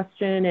the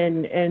question,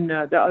 and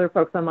the other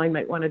folks online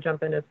might want to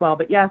jump in as well.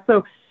 But yeah,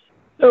 so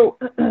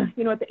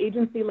at the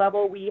agency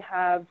level, we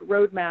have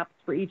roadmaps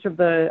for each of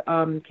the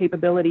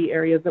capability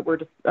areas that we're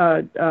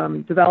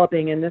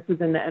developing, and this is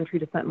in the entry,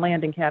 descent, and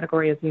landing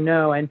category, as you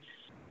know. And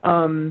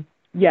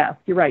yes,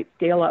 you're right,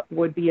 scale up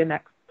would be a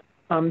next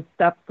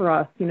step for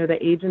us. The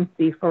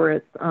agency for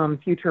its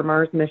future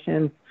Mars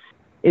missions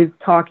is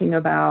talking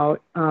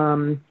about,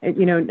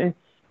 it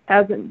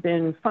hasn't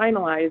been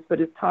finalized, but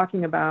is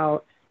talking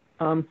about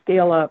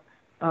scale up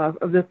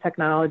of this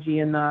technology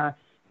in the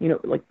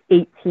like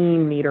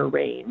 18 meter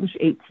range,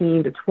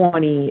 18 to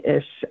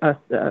 20-ish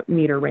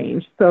meter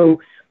range. So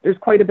there's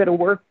quite a bit of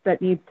work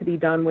that needs to be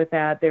done with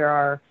that. There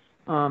are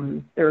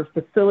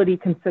facility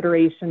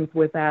considerations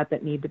with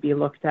that need to be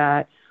looked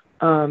at.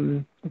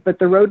 But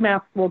the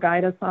roadmaps will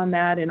guide us on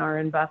that in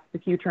our the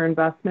future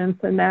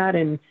investments in that,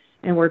 and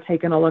we're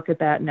taking a look at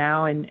that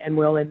now, and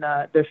will in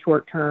the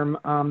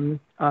short-term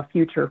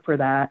future for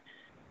that.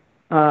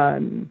 So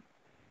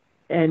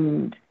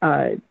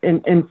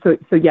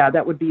yeah,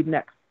 that would be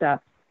next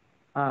step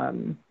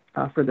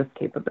for this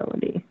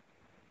capability.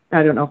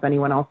 I don't know if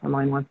anyone else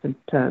online wants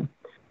to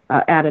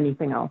add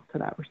anything else to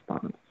that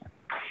response.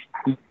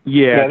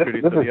 Yeah,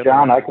 this is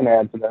John. I can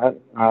add to that.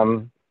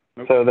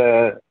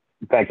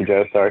 Thank you,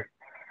 Joe. Sorry.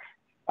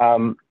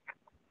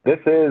 This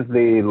is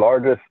the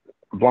largest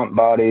blunt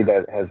body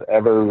that has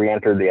ever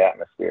re-entered the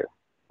atmosphere.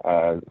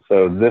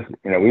 So this,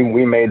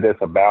 we made this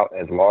about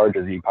as large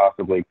as you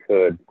possibly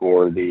could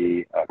for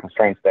the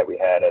constraints that we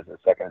had as a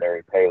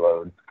secondary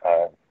payload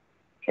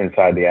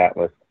inside the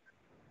Atlas.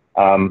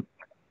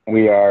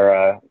 We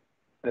are,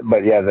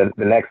 but yeah, the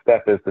next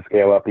step is to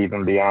scale up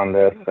even beyond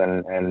this,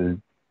 and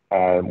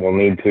we'll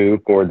need to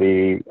for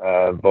the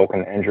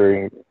Vulcan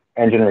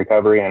engine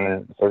recovery,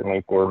 and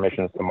certainly for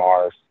missions to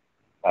Mars.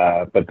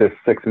 But this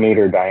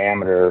 6-meter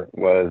diameter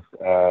was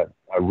a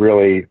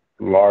really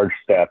large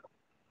step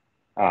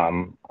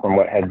from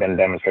what had been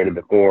demonstrated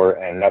before,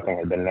 and nothing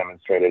had been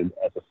demonstrated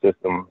as a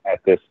system at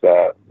this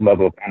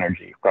level of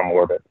energy from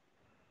orbit.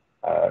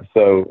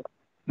 So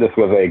this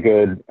was a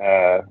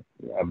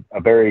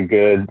very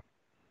good,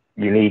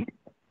 unique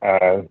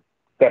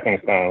stepping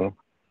stone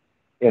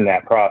in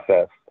that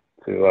process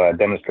to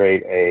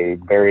demonstrate a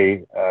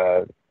very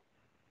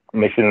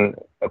mission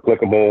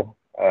applicable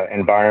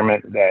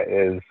environment that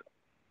is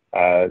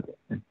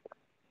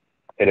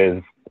it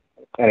is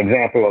an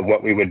example of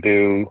what we would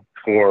do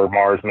for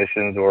Mars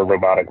missions or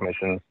robotic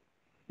missions,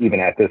 even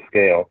at this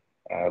scale.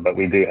 But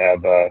we do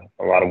have a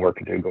lot of work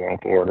to do going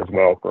forward as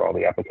well for all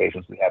the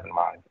applications we have in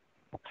mind.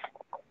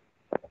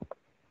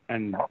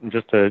 And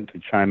just to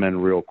chime in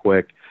real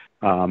quick,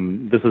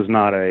 this is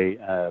not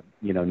a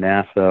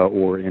NASA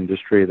or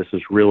industry. This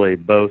is really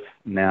both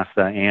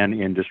NASA and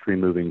industry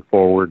moving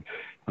forward.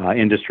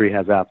 Industry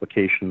has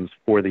applications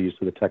for the use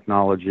of the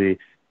technology.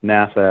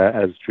 NASA,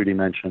 as Trudy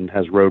mentioned,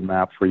 has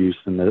roadmap for use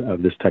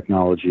of this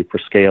technology for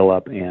scale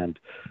up and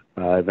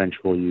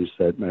eventual use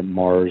at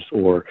Mars,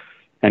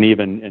 and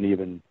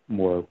even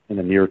more in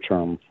the near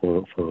term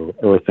for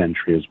Earth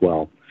entry as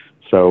well.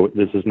 So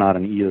this is not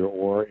an either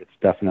or; it's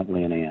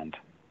definitely an and.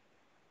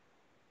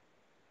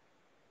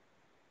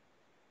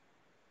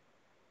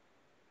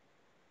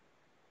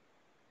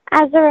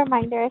 As a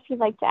reminder, if you'd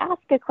like to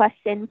ask a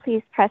question,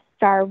 please press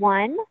star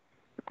 1.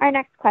 Our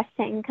next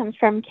question comes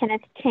from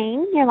Kenneth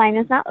Chain. Your line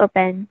is now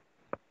open.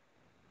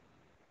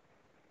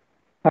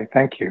 Hi,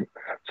 thank you.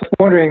 So I'm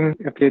wondering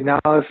if the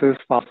analysis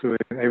follows through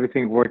and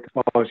everything worked as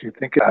well as you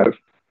think it does,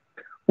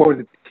 what would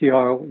the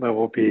TR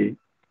level be?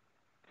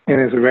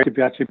 And is it ready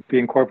to actually be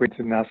incorporated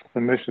in NASA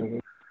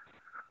mission?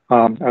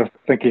 I was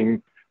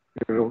thinking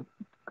it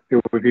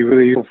would be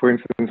really useful, for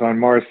instance, on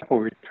Mars sample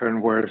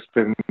return, where it's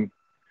been,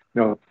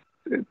 the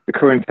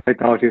current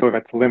technology is sort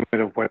of at the limit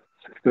of what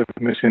the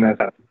mission is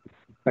at.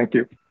 Thank Thank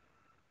you.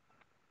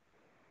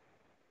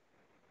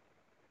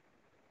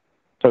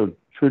 So,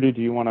 Trudy,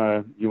 do you want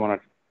to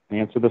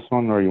answer this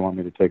one, or you want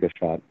me to take a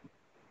shot?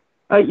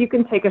 You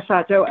can take a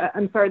shot, Joe.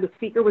 I'm sorry, the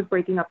speaker was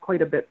breaking up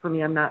quite a bit for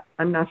me. I'm not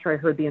sure I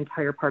heard the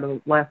entire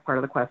last part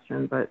of the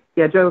question, but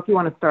yeah, Joe, if you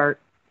want to start.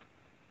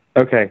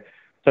 Okay.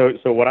 So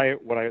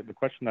the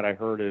question that I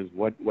heard is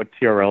what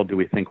TRL do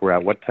we think we're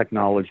at? What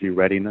technology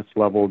readiness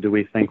level do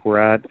we think we're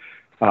at?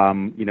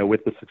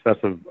 With the success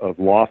of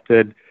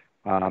LOFTID,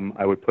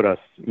 I would put us,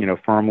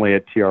 firmly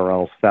at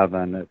TRL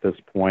 7 at this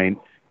point.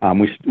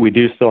 We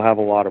do still have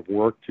a lot of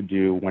work to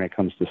do when it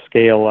comes to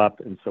scale up,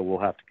 and so we'll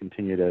have to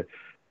continue to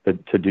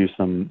do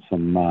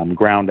some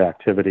ground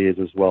activities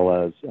as well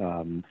as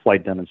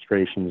flight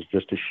demonstrations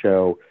just to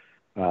show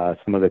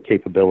some of the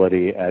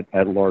capability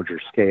at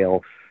larger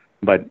scale.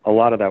 But a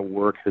lot of that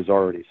work has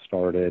already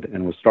started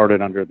and was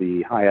started under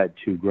the HIAD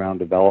 2 ground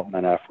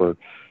development effort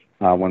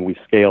when we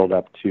scaled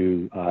up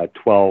to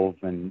 12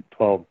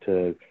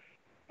 to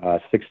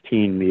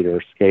 16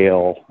 meter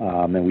scale,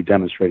 and we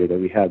demonstrated that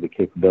we had the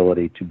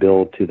capability to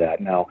build to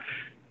that. Now,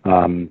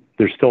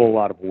 there's still a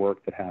lot of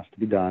work that has to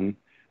be done.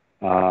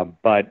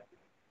 But,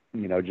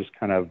 just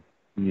kind of,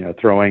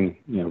 throwing,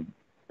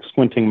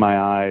 squinting my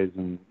eyes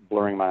and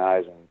blurring my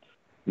eyes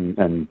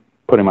and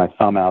putting my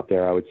thumb out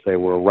there, I would say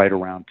we're right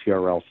around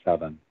TRL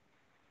 7.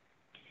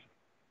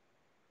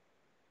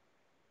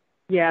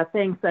 Yeah,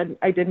 thanks.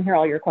 I didn't hear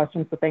all your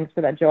questions, so thanks for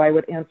that, Joe. I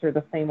would answer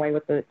the same way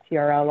with the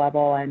TRL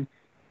level, and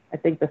I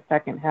think the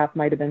second half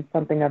might have been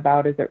something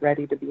about, is it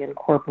ready to be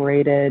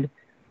incorporated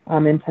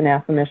into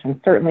NASA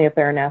missions? Certainly, if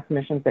there are NASA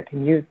missions that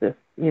can use this,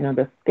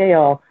 this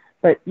scale.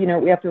 But, we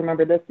have to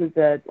remember this is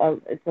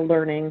it's a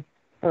learning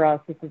for us.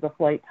 This is a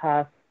flight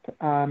test.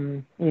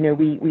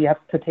 We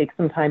have to take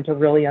some time to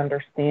really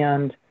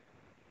understand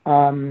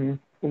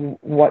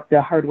what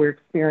the hardware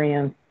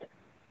experienced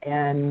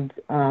and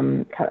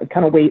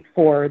kind of wait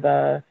for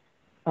the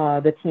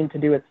team to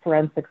do its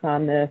forensics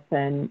on this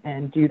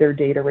and do their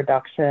data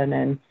reduction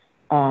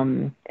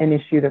and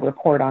issue the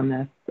report on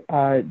this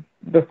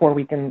before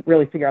we can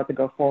really figure out the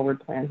go-forward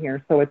plan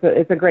here. So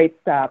it's a great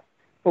step.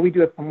 But we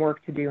do have some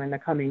work to do in the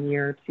coming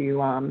year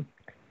to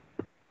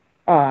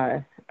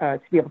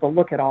be able to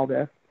look at all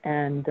this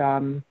and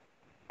learn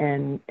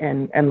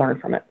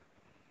from it.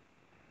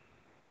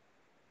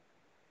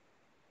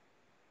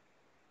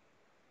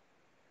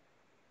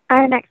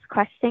 Our next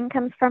question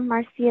comes from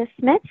Marcia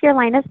Smith. Your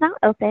line is now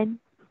open.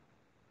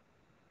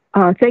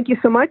 Thank you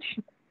so much.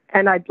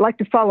 And I'd like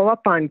to follow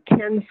up on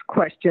Ken's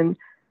question.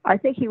 I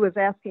think he was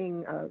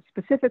asking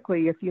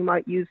specifically if you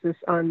might use this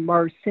on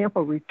Mars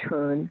sample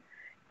return.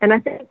 And I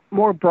think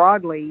more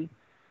broadly,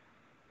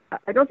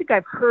 I don't think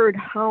I've heard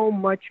how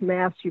much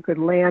mass you could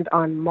land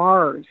on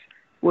Mars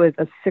with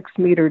a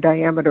 6-meter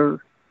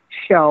diameter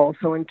shell.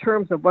 So in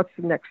terms of what's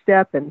the next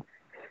step and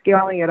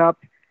scaling it up,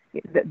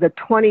 the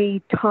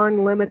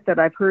 20-ton limit that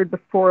I've heard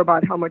before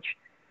about how much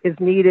is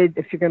needed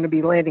if you're going to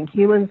be landing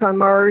humans on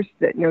Mars,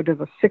 that, does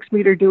a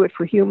 6-meter do it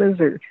for humans,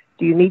 or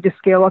do you need to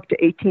scale up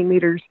to 18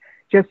 meters?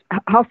 Just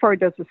how far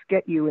does this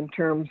get you in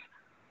terms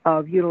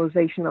of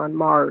utilization on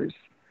Mars?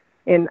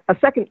 And a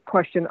second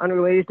question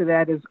unrelated to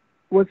that is,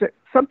 was it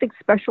something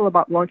special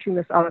about launching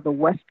this out of the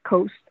West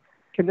Coast?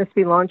 Can this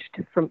be launched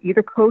from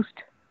either coast?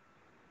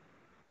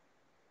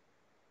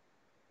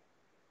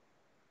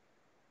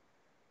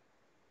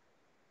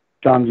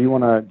 John, do you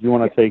want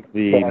to take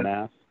the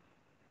mass?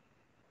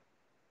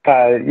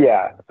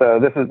 Yeah. So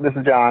this is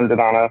John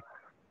DiNonno.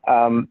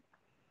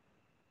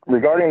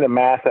 Regarding the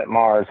mass at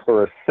Mars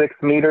for a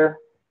 6-meter,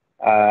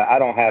 I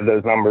don't have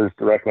those numbers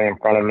directly in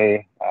front of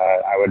me.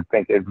 I would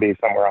think it'd be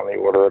somewhere on the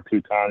order of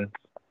 2 tons.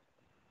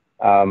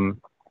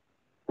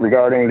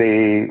 Regarding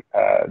the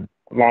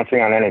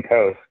launching on any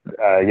coast,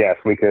 yes,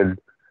 we could.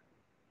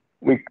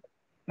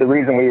 The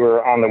reason we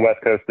were on the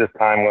West Coast this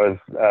time was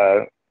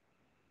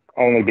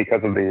only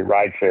because of the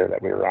ride share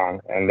that we were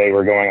on, and they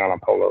were going on a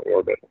polar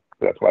orbit.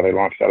 So that's why they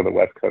launched out of the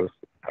West Coast.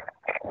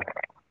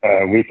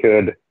 We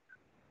could,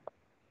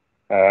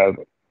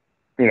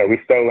 we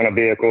stow in a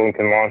vehicle and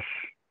can launch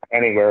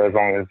anywhere as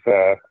long as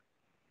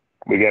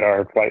we get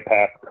our flight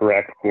path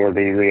correct for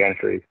the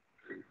reentry.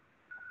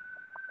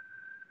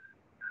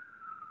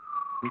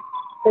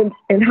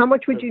 And how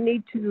much would you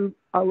need to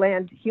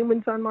land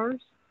humans on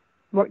Mars?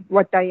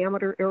 What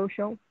diameter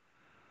aeroshell?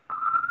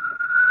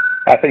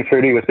 I think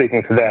Trudy was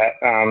speaking to that.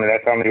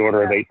 That's on the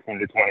order of 18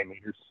 to 20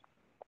 meters.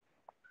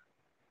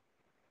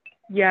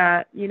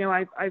 Yeah,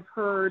 I've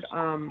heard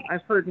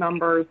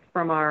numbers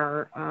from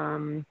our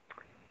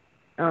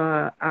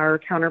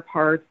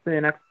counterparts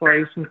in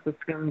exploration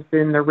systems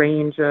in the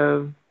range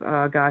of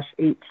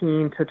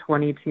 18 to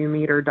 22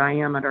 meter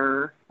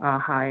diameter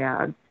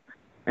HIADs.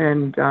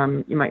 And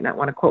you might not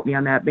want to quote me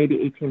on that,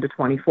 maybe 18 to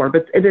 24,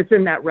 but it's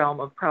in that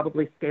realm of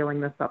probably scaling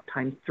this up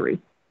times 3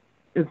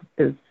 is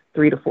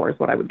 3 to 4 is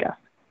what I would guess.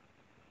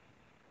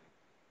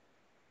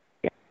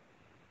 Yeah.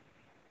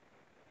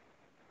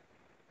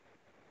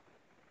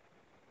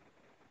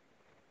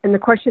 And the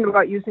question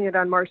about using it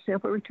on Mars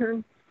sample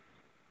return?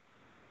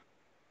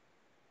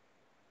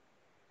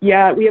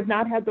 Yeah, we have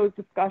not had those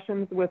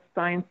discussions with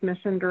Science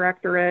Mission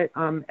Directorate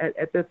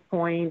at this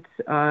point.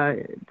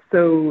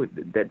 So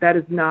that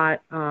is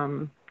not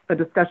a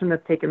discussion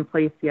that's taken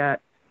place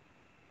yet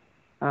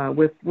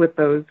with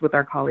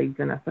our colleagues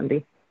in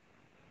SMD.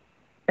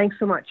 Thanks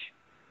so much.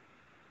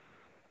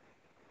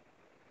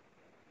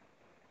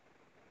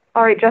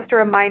 All right, just a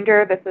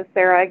reminder, this is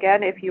Sarah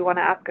again. If you want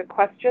to ask a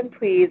question,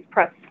 please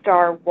press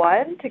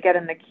 *1 to get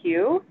in the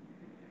queue.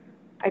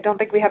 I don't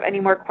think we have any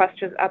more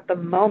questions at the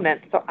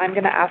moment, so I'm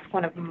going to ask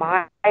one of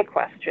my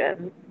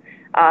questions,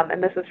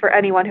 and this is for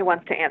anyone who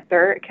wants to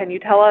answer. Can you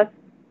tell us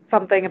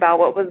something about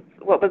what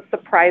was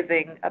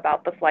surprising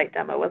about the flight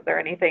demo? Was there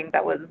anything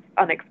that was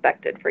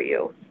unexpected for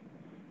you?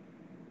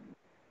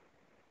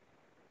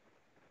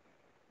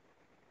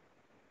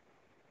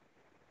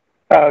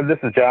 This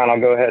is John. I'll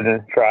go ahead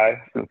and try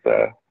since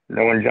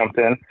no one jumped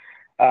in.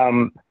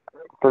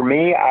 For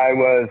me, I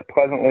was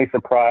pleasantly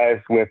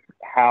surprised with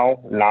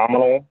how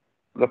nominal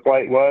the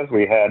flight was.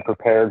 We had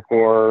prepared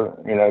for,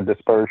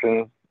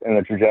 dispersions in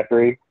the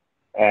trajectory,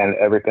 and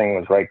everything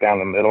was right down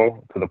the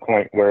middle to the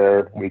point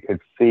where we could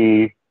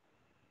see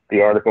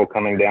the article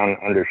coming down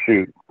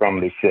undershoot from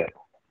the ship.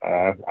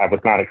 I was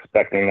not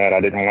expecting that.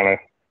 I didn't want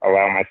to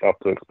allow myself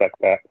to expect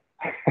that.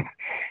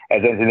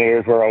 As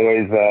engineers, we're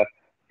always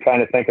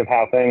trying to think of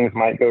how things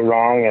might go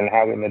wrong and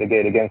how we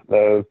mitigate against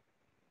those.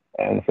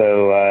 And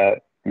so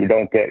you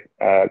don't get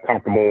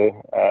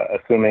comfortable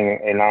assuming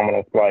a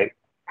nominal flight,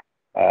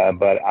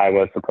 but I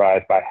was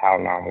surprised by how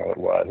nominal it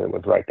was. It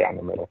was right down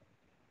the middle.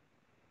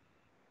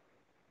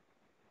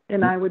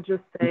 And I would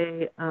just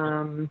say,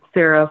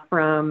 Sarah,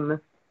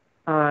 from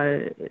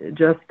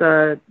just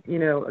a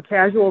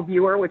casual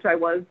viewer, which I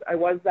was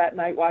that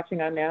night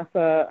watching on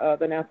NASA,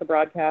 the NASA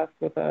broadcast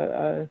with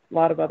a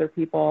lot of other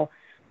people,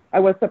 I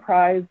was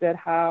surprised at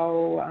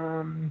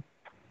how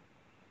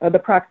the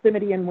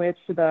proximity in which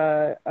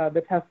the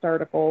test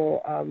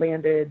article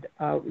landed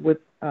with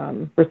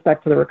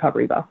respect to the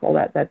recovery vessel.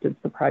 That did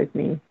surprise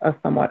me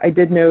somewhat. I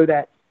did know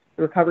that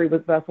the recovery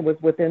vessel was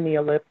within the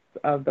ellipse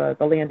of the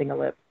landing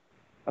ellipse,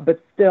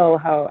 but still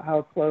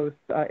how close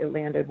it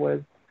landed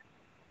was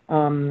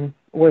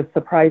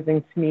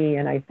surprising to me,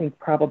 and I think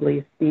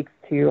probably speaks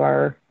to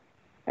our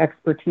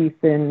expertise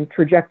in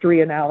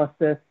trajectory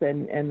analysis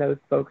and those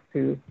folks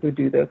who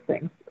do those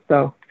things.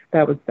 So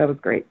that was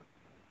great.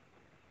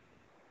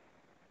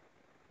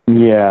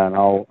 Yeah, and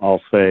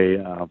I'll say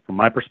from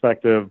my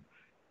perspective,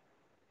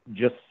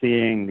 just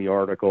seeing the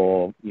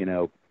article,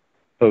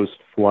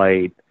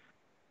 post-flight,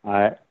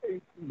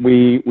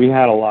 we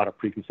had a lot of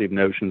preconceived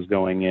notions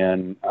going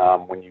in.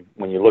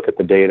 When you look at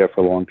the data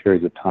for long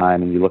periods of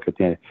time, and you look at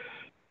the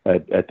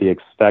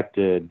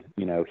expected,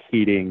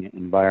 heating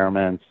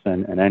environments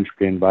and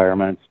entropy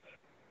environments,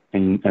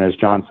 and as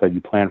John said,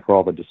 you plan for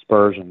all the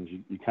dispersions,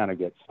 you kind of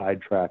get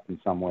sidetracked in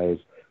some ways.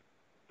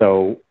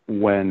 So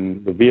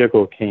when the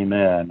vehicle came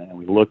in and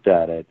we looked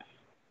at it,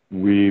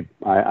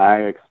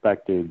 I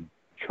expected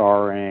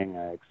charring,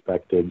 I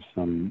expected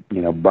some,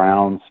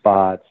 brown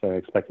spots, I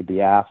expected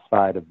the aft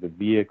side of the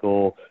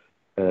vehicle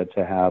to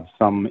have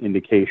some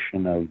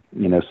indication of,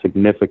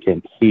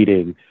 significant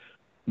heating,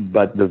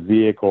 but the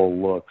vehicle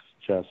looks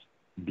just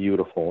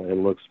beautiful. It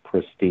looks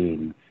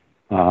pristine.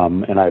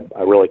 And I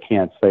really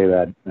can't say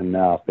that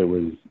enough. It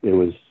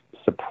was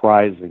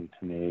surprising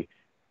to me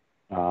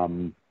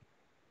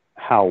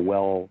how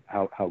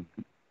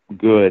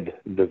good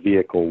the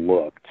vehicle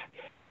looked.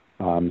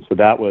 So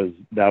that was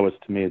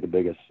to me the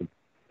biggest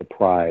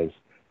surprise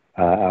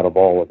out of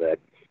all of it.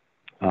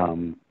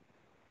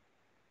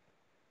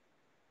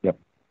 Yep.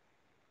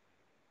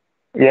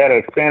 Yeah, to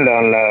expand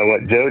on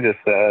what Joe just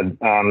said,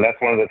 that's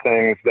one of the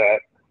things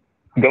that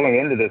going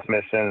into this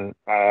mission,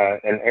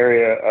 an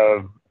area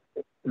of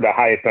the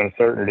highest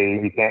uncertainty,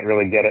 you can't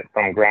really get it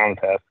from ground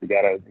tests. You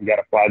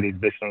gotta fly these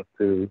missions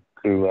to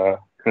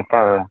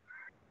confirm,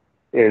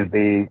 is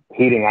the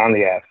heating on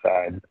the aft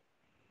side.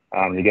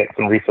 You get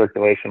some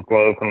recirculation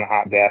flow from the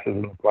hot gases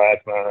in the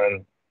plasma,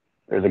 and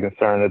there's a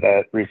concern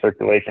that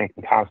recirculation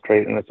can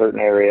concentrate in a certain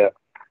area.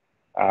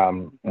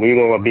 We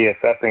will be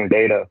assessing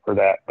data for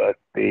that, but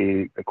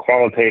the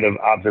qualitative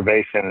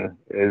observation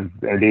is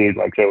indeed,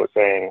 like Joe was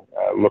saying,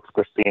 looks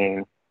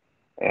pristine.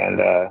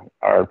 And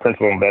our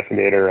principal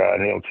investigator,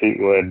 Neil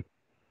Cheatwood,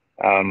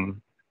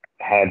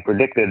 had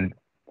predicted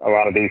a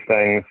lot of these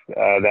things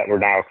that we're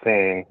now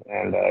seeing,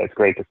 and it's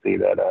great to see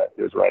that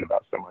he was right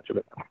about so much of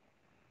it.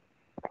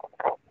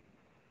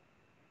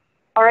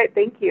 All right,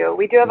 thank you.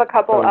 We do have a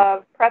couple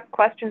of press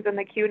questions in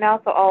the queue now,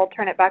 so I'll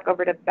turn it back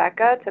over to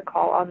Becca to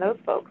call on those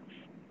folks.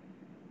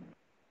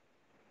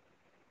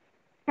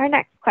 Our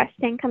next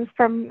question comes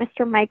from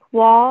Mr. Mike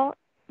Wall.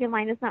 Your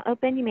line is now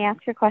open. You may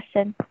ask your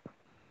question.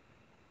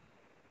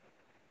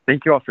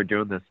 Thank you all for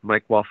doing this.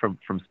 Mike Wall from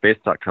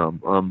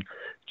space.com.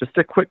 Just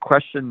a quick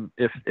question.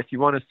 If you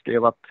want to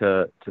scale up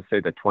to say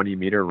the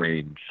 20-meter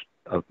range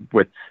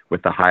with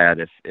the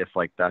HIAD, if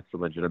like that's a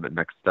legitimate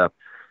next step,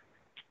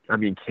 I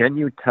mean, can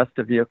you test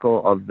a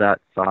vehicle of that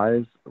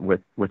size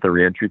with a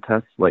reentry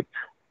test? Like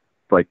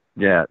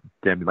you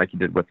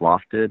did with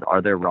LOFTID?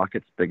 Are there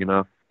rockets big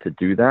enough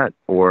do that,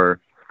 or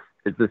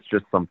is this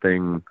just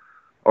something,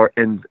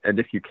 and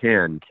if you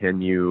can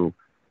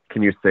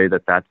you say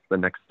that that's the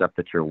next step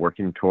that you're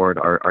working toward?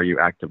 Are you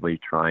actively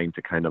trying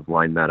to kind of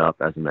line that up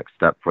as a next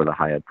step for the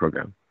high ed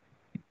program?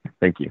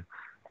 Thank you.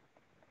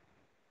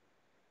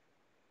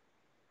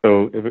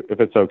 So if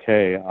it's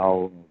okay,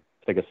 I'll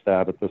take a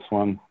stab at this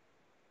one.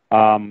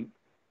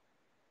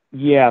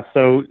 Yeah,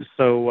 so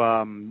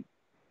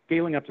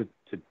scaling up to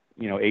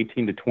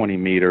 18 to 20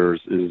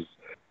 meters is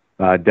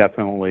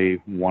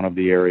definitely one of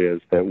the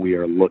areas that we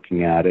are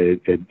looking at.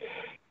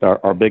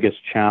 Our biggest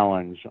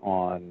challenge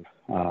on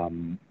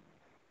the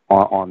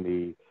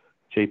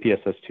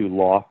JPSS-2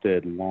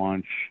 LOFTID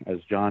launch, as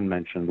John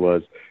mentioned,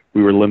 was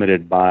we were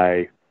limited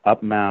by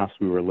up mass,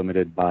 we were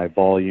limited by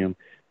volume,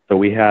 so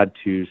we had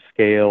to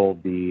scale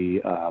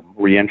the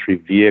reentry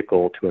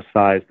vehicle to a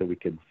size that we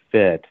could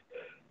fit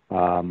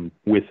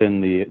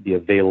within the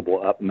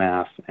available up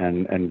mass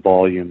and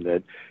volume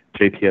that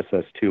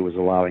JPSS-2 was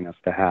allowing us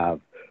to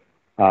have.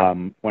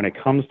 When it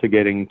comes to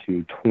getting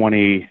to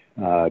 20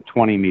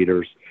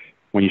 meters,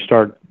 when you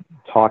start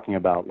talking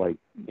about like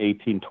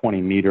 18,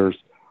 20 meters,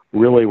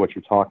 really what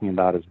you're talking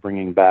about is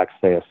bringing back,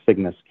 say, a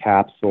Cygnus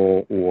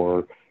capsule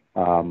or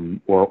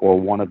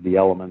one of the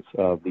elements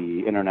of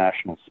the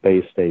International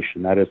Space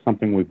Station. That is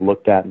something we've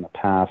looked at in the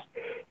past,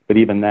 but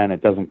even then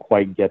it doesn't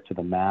quite get to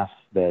the mass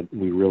that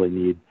we really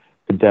need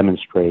to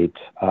demonstrate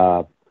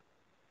 18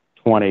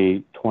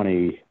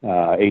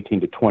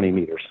 to 20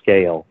 meter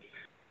scale.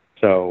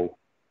 So,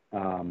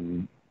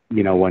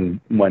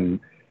 when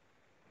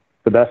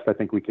the best I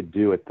think we could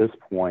do at this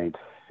point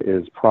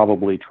is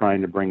probably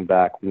trying to bring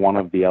back one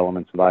of the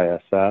elements of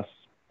ISS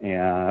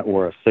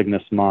or a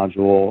Cygnus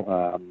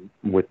module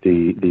with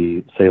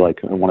the say like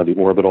one of the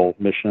orbital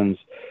missions.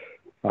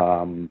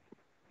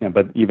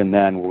 But even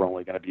then, we're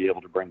only going to be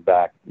able to bring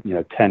back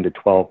 10 to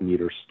 12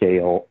 meter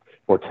scale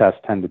or test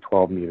 10 to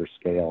 12 meter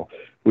scale.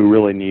 We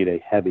really need a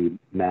heavy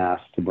mass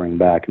to bring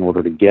back in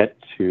order to get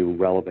to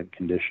relevant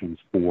conditions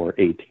for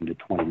 18 to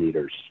 20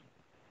 meters.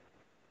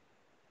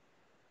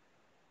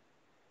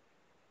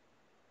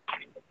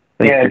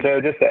 Yeah,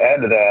 Joe, just to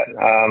add to that,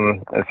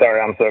 sorry,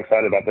 I'm so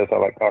excited about this. I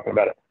like talking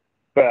about it.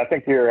 But I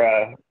think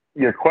your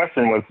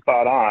question was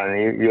spot on.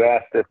 You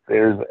asked if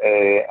there's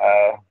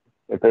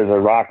a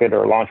rocket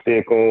or a launch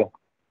vehicle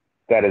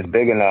that is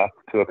big enough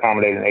to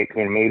accommodate an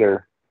 18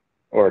 meter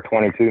or a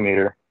 22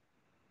 meter.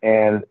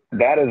 And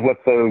that is what's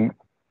so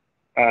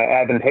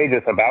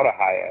advantageous about a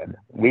high ed.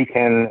 We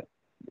can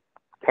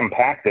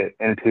compact it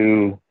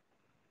into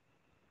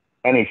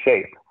any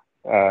shape,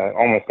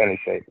 almost any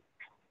shape.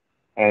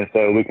 And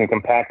so we can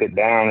compact it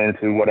down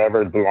into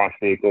whatever the launch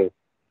vehicle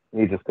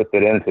needs us to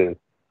fit into.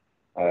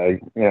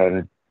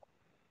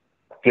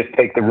 Just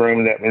take the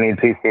room that we need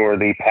to for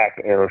the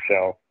packed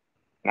aeroshell,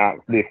 not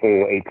the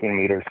full 18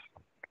 meters.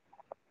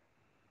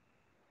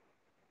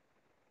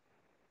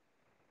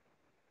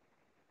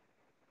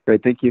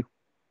 Great, thank you.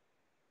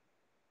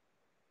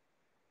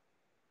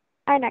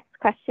 Our next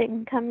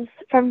question comes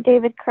from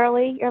David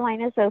Curley. Your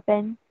line is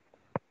open.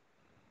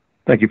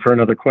 Thank you for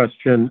another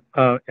question,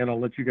 and I'll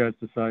let you guys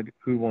decide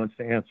who wants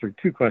to answer.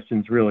 Two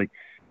questions, really.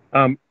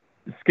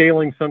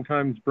 Scaling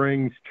sometimes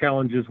brings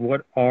challenges.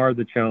 What are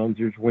the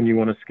challenges when you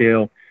want to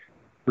scale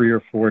 3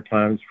 or 4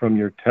 times from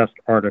your test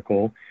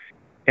article?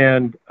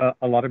 And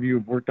a lot of you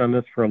have worked on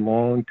this for a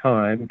long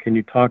time. Can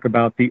you talk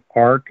about the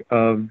arc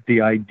of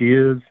the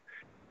ideas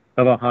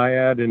of a high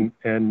ed?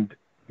 And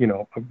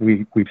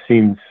we've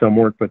seen some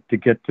work, but to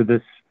get to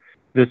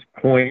this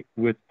point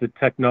with the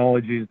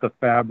technologies, the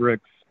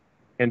fabrics,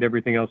 and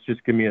everything else,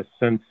 just give me a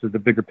sense of the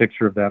bigger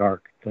picture of that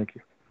arc. Thank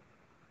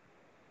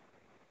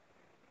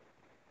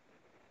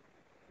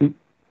you.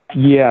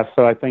 Yeah,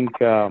 so I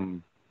think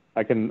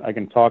I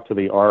can talk to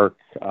the arc,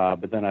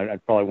 but then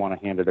I'd probably want to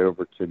hand it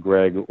over to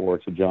Greg or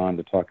to John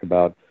to talk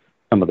about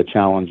some of the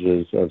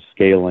challenges of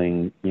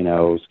scaling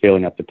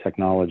up the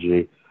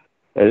technology.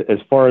 As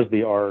far as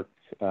the arc,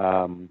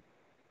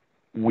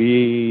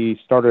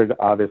 we started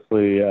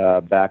obviously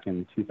back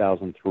in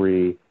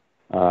 2003.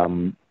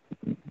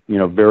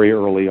 Very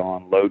early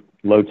on,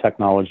 low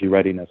technology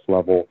readiness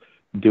level,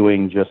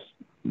 doing just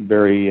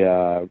very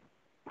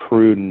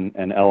crude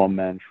and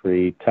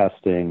elementary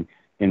testing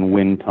in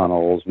wind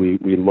tunnels. We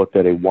looked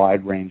at a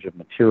wide range of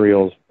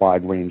materials,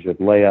 wide range of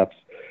layups,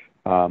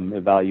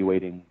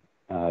 evaluating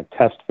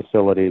test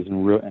facilities,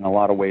 and in a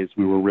lot of ways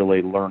we were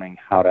really learning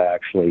how to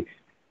actually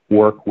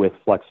work with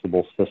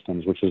flexible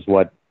systems, which is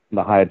what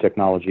the high ed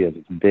technology is.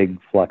 It's a big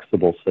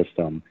flexible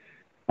system.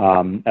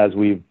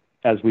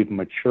 As we've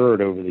matured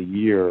over the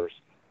years,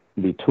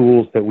 the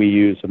tools that we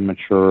use have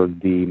matured.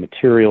 The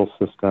material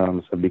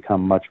systems have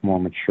become much more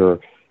mature.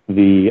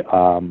 The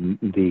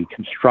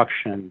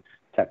construction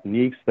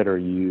techniques that are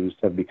used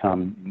have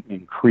become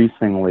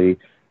increasingly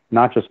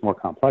not just more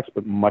complex,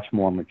 but much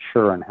more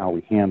mature in how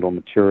we handle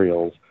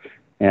materials.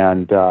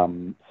 And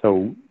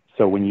so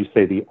when you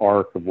say the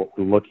arc of what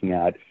we're looking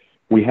at,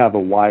 we have a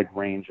wide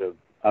range of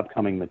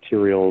upcoming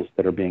materials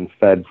that are being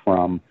fed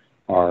from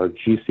our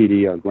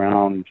GCD,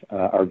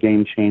 our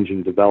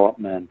game-changing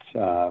development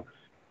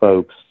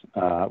folks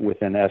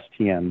within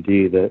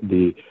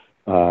STMD,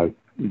 our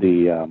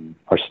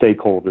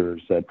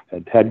stakeholders at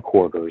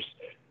headquarters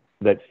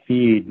that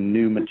feed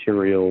new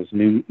materials,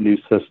 new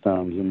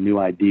systems, and new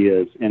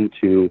ideas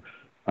into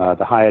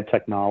the Hyatt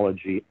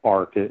technology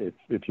arc,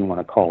 if you want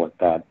to call it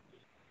that.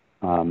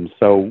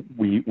 So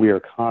we are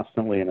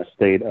constantly in a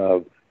state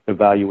of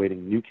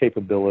evaluating new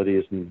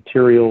capabilities, new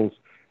materials,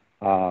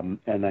 and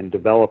then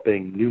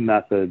developing new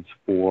methods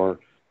for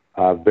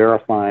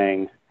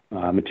verifying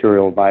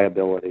material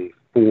viability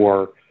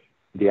for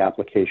the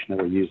application that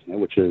we're using it,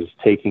 which is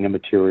taking a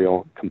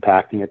material,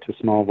 compacting it to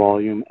small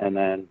volume, and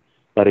then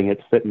letting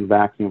it sit in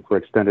vacuum for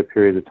extended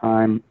periods of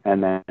time,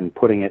 and then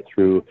putting it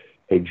through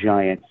a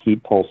giant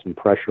heat pulse and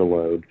pressure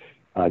load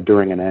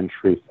during an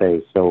entry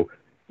phase. So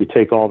you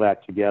take all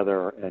that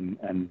together,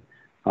 and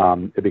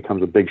it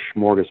becomes a big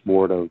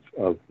smorgasbord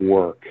of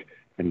work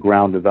and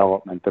ground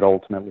development that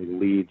ultimately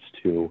leads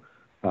to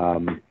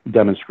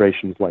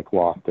demonstrations like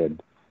LOFTID.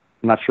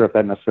 I'm not sure if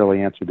that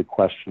necessarily answered the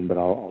question, but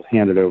I'll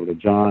hand it over to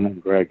John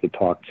and Greg to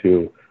talk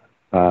to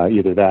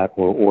either that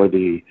or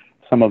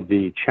some of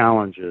the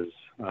challenges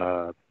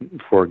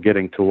for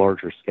getting to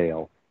larger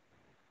scale.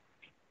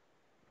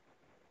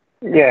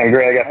 Yeah,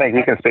 Greg, I think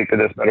you can speak to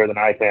this better than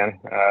I can.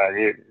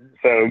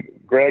 So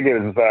Greg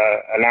is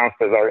announced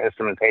as our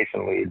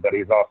instrumentation lead, but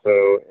he's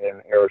also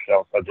an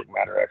aeroshell subject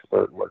matter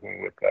expert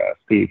working with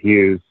Steve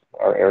Hughes,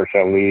 our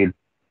aeroshell lead,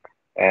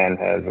 and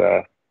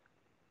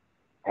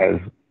has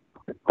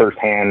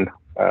firsthand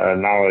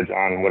knowledge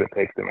on what it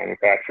takes to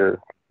manufacture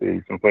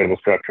these inflatable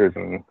structures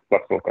and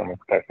flexible thermal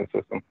protection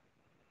system.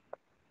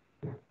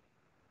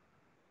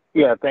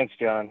 Yeah, thanks,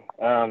 John.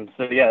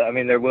 So yeah, I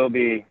mean, there will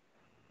be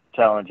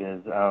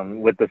challenges.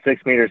 With the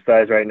 6 meter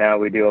size right now,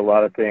 we do a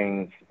lot of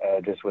things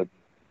just with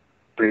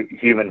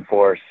human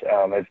force.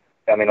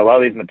 I mean, a lot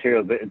of these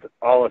materials, it's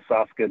all a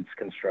soft goods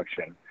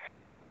construction.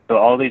 So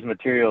all these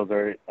materials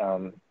are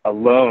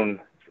alone,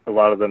 a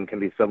lot of them can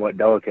be somewhat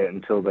delicate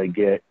until they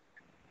get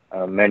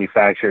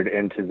manufactured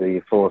into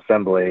the full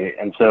assembly.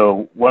 And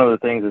so one of the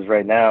things is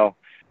right now,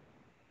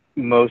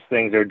 most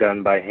things are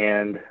done by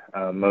hand.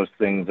 Most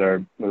things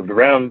are moved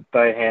around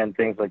by hand,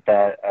 things like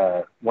that.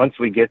 Once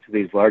we get to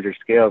these larger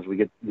scales, we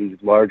get these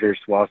larger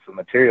swaths of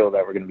material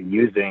that we're going to be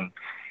using.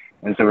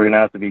 And so we're going to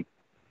have to be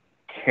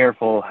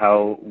careful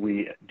how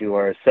we do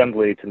our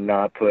assembly to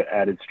not put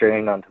added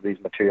strain onto these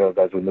materials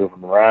as we move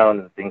them around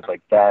and things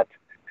like that.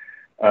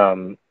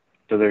 So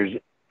there's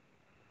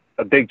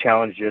a big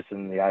challenge just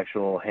in the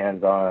actual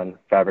hands-on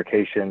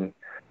fabrication.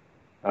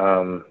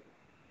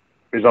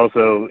 There's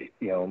also,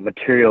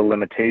 material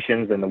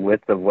limitations in the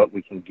width of what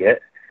we can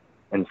get.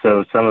 And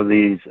so some of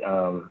these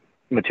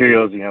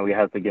materials, we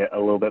have to get a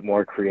little bit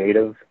more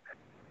creative,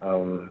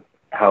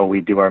 how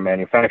we do our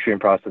manufacturing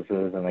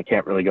processes. And I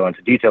can't really go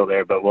into detail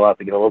there, but we'll have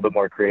to get a little bit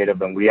more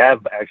creative. And we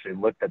have actually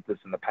looked at this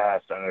in the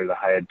past under the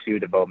HIAD 2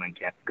 development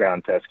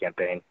ground test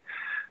campaign.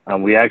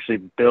 We actually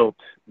built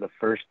the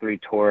first 3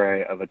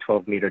 tori of a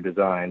 12-meter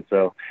design.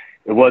 So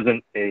it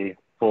wasn't a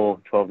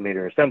full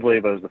 12-meter assembly,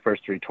 but it was the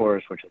first 3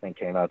 tours, which I think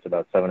came out to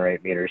about 7 or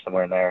 8 meters,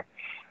 somewhere in there.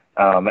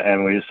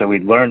 And we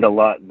learned a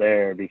lot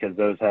there because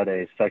those had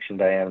a section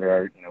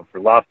diameter. For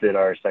LOFTID,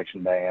 our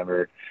section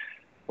diameter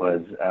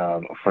was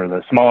for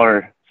the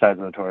smaller size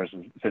of the tours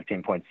was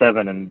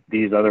 15.7, and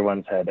these other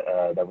ones had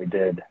that we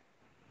did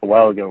a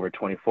while ago were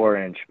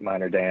 24-inch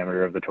minor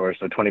diameter of the tour,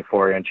 so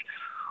 24-inch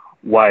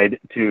wide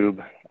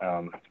tube,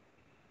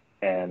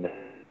 and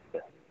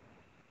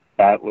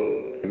that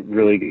was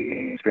really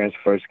good experience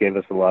for us, gave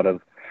us a lot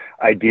of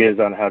ideas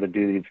on how to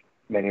do these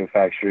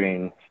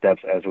manufacturing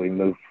steps as we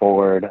move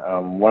forward.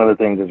 One of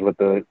the things is with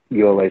the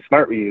ULA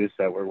Smart Reuse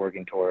that we're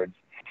working towards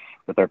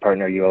with our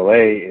partner ULA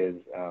is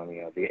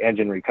the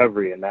engine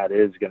recovery, and that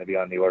is going to be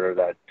on the order of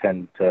that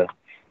 10 to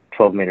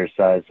 12 meter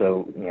size.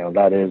 So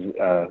that is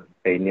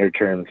a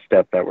near-term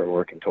step that we're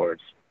working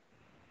towards.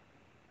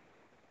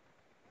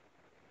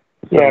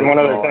 Yeah, and one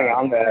other thing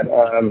on that,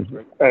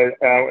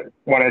 I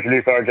want to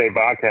introduce RJ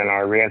Bakken,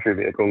 our reentry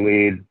vehicle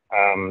lead.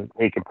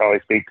 He could probably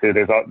speak to,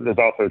 there's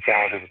also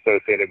challenges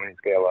associated when you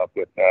scale up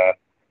with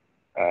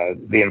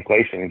the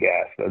inflation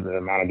gas, the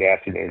amount of gas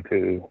you need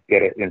to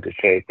get it into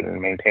shape and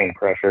maintain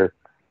pressure.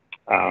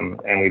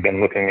 And we've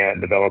been looking at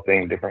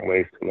developing different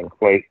ways to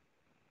inflate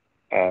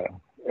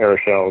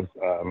aeroshels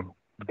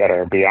that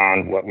are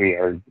beyond what we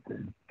are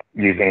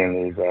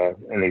using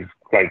in these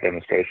flight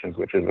demonstrations,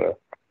 which is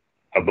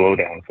a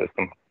blowdown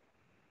system.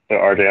 So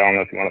RJ, I don't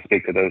know if you want to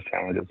speak to those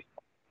challenges.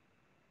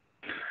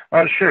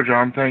 Sure,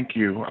 John, thank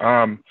you.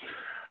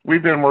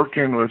 We've been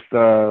working with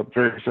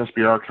various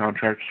SBR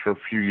contractors for a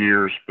few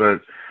years,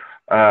 but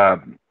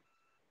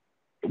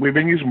we've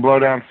been using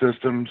blowdown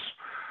systems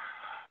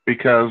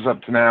because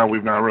up to now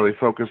we've not really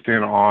focused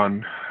in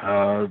on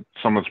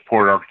some of the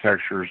support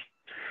architectures.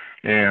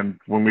 And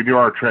when we do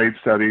our trade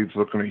studies,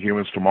 looking at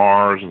humans to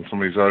Mars and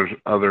some of these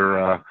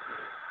other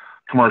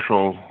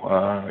commercial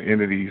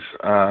entities,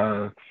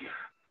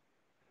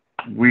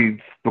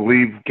 we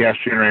believe gas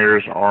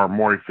generators are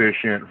more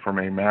efficient from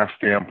a mass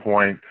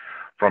standpoint,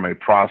 from a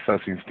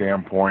processing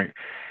standpoint,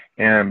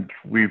 and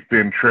we've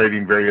been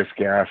trading various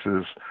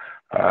gases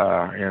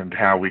and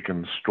how we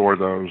can store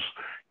those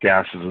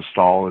gases as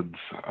solids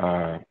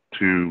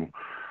to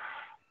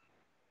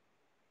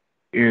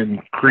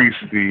increase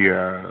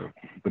the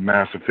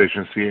mass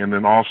efficiency, and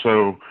then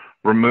also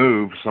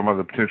remove some of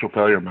the potential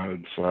failure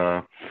modes,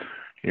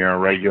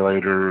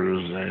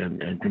 regulators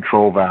and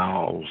control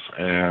valves,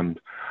 and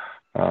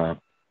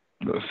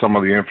some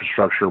of the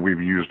infrastructure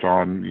we've used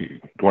on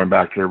going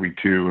back to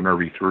RV2 and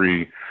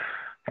RV3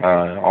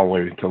 all the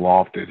way to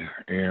LOFTID.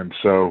 And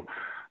so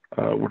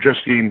we're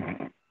just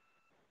getting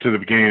to the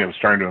beginning of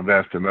starting to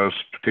invest in those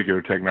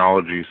particular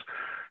technologies,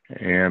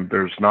 and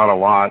there's not a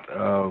lot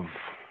of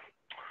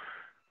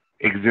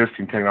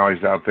existing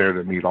technologies out there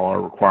that meet all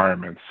our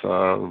requirements. A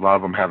lot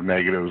of them have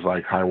negatives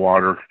like high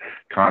water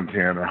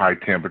content or high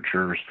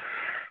temperatures,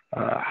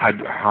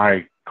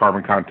 high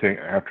carbon content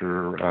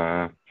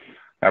after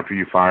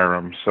you fire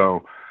them.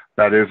 So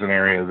that is an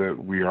area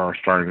that we are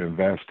starting to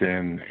invest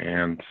in,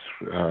 and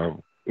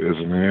is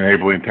an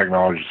enabling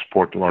technology to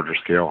support the larger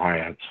scale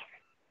HIADs.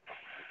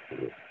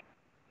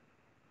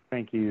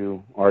 Thank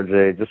you,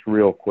 RJ. Just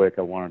real quick,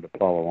 I wanted to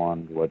follow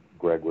on what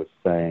Greg was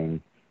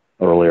saying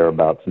earlier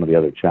about some of the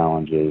other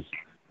challenges.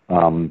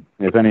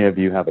 If any of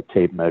you have a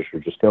tape measure,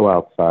 just go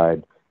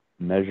outside,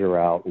 measure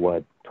out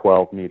what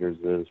 12 meters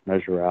is,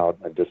 measure out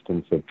a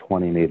distance of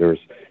 20 meters,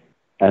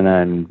 and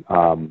then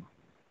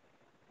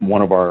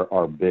one of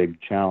our big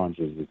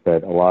challenges is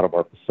that a lot of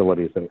our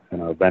facilities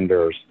and our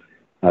vendors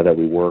that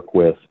we work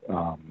with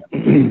are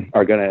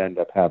going to end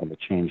up having to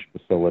change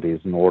facilities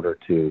in order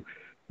to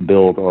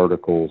build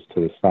articles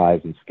to the size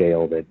and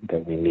scale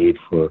that we need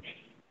for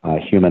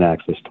human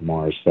access to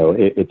Mars. So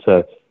it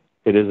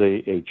is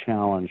a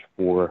challenge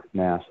for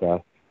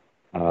NASA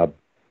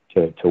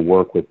to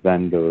work with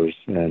vendors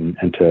and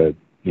to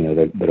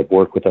that have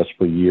worked with us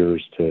for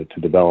years to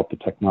develop the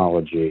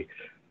technology.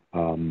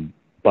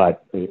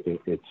 But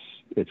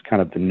it's kind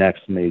of the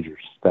next major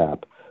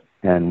step.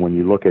 And when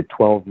you look at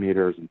 12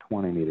 meters and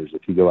 20 meters,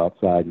 if you go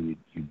outside and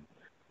you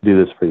do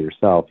this for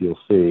yourself, you'll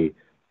see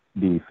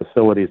the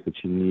facilities that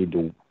you need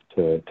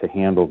to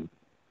handle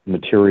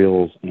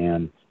materials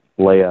and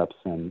layups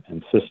and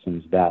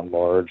systems that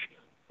large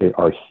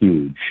are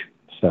huge.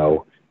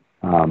 So,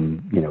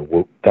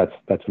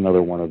 that's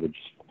another one of the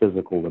just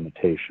physical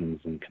limitations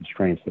and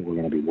constraints that we're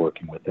going to be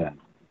working within.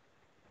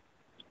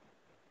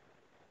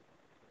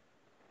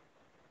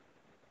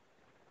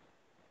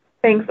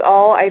 Thanks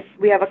all.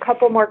 We have a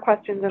couple more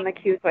questions in the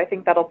queue, so I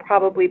think that'll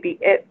probably be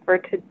it for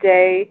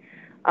today.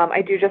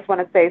 I do just want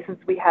to say, since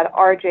we had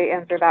RJ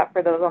answer that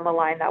for those on the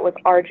line, that was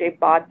RJ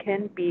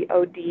Bodkin,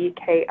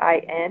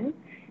 Bodkin,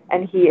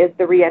 and he is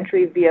the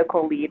reentry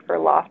vehicle lead for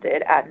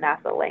LOFTID at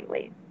NASA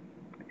Langley.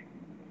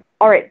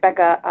 All right,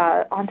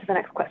 Becca, on to the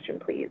next question,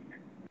 please.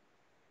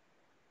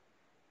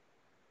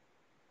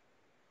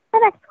 The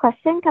next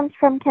question comes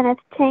from Kenneth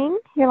Chang.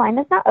 Your line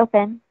is now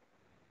open.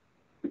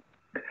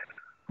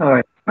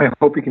 Hi, I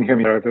hope you can hear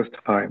me better this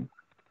time.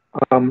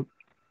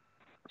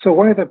 So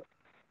one of the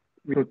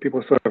reasons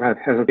people sort of have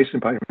hesitation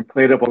about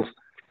inflatables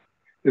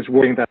is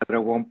worrying that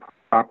it won't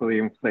properly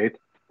inflate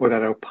or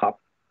that it'll pop.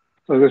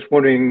 So I was just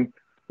wondering,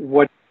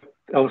 what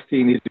else do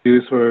you need to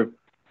do to sort of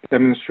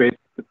demonstrate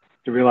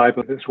the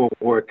reliability this will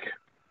work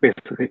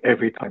basically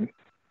every time?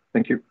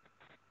 Thank you.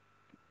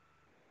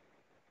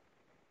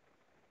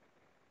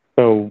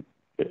 So,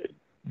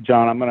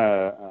 John, I'm going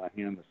to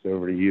hand this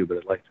over to you, but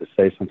I'd like to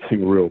say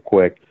something real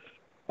quick.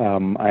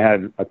 I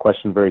had a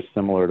question very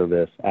similar to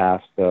this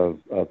asked of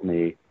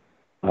me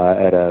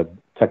at a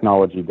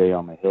technology day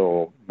on the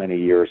Hill many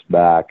years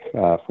back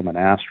from an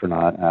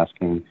astronaut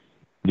asking,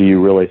 do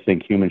you really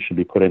think humans should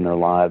be putting their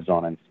lives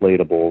on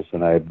inflatables?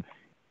 And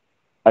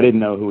I didn't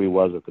know who he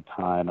was at the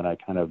time, and I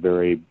kind of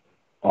very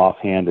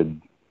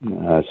offhanded,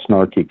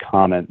 snarky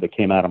comment that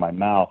came out of my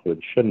mouth that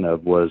shouldn't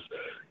have was,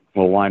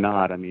 well, why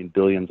not? I mean,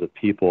 billions of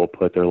people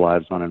put their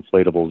lives on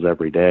inflatables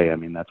every day. I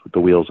mean, that's what the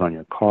wheels on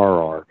your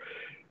car are.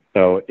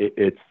 So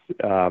it's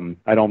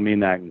I don't mean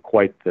that in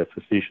quite the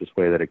facetious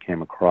way that it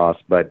came across,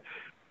 but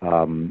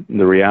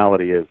the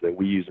reality is that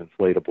we use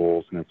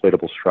inflatables and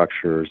inflatable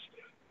structures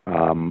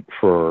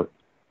for,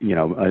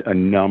 a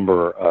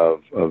number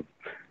of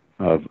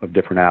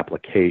different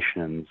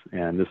applications,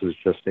 and this is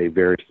just a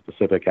very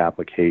specific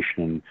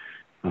application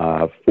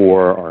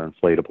for our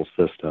inflatable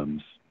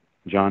systems.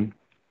 John?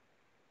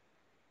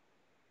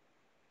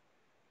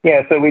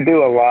 Yeah, so we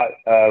do a lot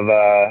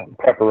of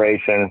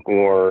preparation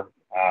for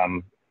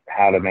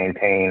how to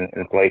maintain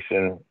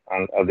inflation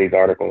of these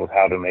articles,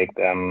 how to make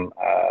them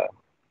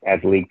as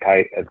leak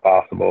tight as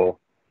possible,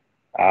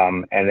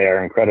 and they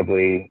are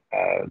incredibly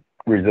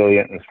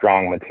resilient and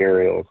strong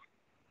materials.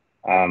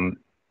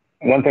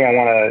 One thing I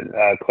want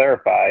to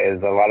clarify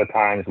is a lot of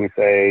times we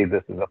say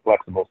this is a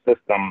flexible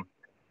system,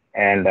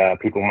 and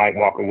people might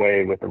walk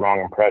away with the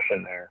wrong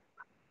impression there.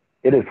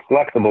 It is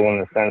flexible in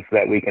the sense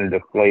that we can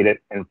deflate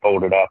it and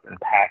fold it up and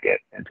pack it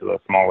into a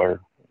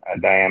smaller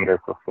diameter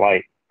for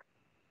flight.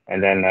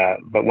 And then,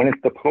 but when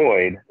it's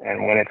deployed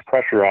and when it's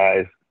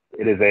pressurized,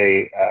 it is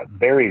a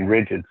very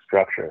rigid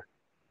structure.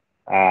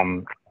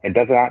 It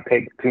does not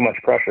take too much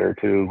pressure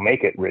to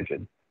make it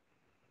rigid,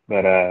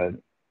 but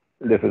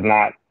this is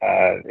not,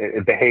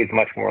 it behaves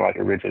much more like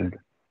a rigid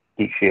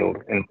heat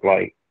shield in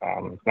flight.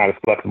 It's not as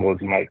flexible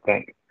as you might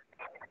think.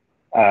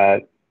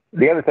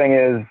 The other thing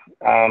is,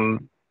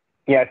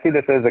 I see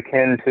this as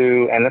akin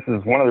to, and this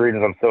is one of the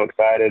reasons I'm so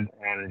excited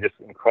and just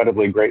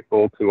incredibly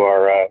grateful to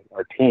our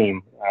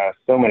team,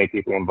 so many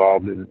people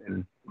involved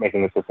in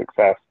making this a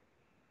success.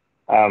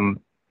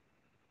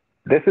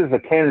 This is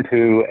akin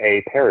to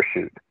a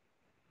parachute.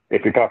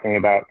 If you're talking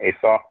about a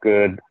soft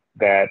good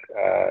that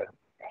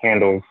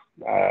handles,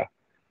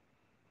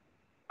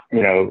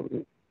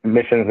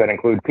 missions that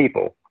include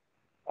people.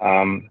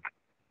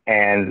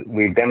 And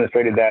we've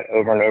demonstrated that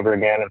over and over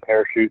again, and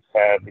parachutes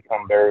have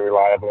become very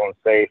reliable and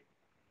safe.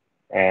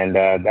 And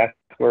that's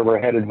where we're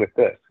headed with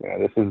this.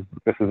 This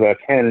is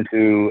akin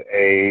to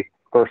a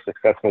first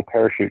successful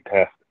parachute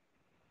test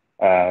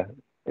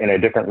in a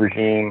different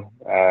regime,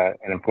 an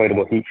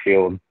inflatable heat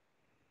shield,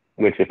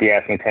 which if you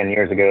asked me 10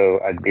 years ago,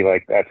 I'd be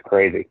like, that's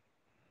crazy.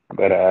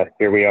 But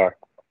here we are,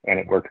 and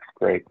it works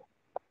great.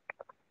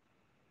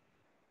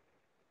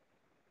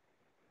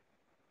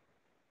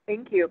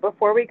 Thank you.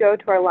 Before we go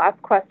to our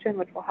last question,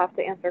 which we'll have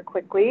to answer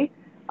quickly,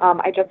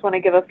 I just want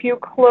to give a few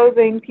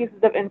closing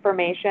pieces of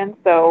information.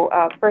 So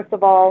first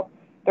of all,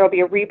 there will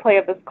be a replay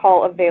of this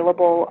call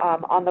available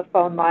on the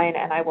phone line,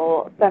 and I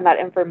will send that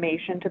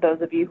information to those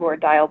of you who are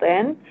dialed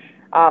in.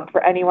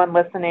 For anyone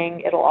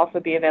listening, it'll also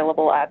be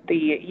available at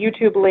the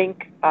YouTube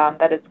link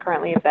that is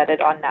currently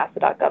embedded on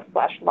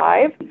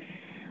nasa.gov/live.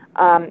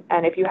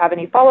 And if you have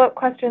any follow-up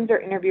questions or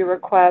interview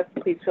requests,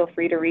 please feel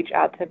free to reach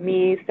out to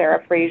me,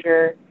 Sarah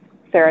Fraser,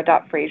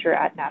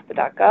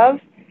 sarah.fraser@nasa.gov.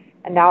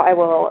 And now I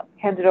will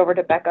hand it over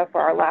to Becca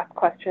for our last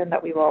question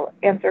that we will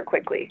answer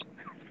quickly.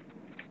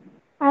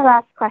 Our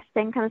last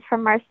question comes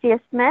from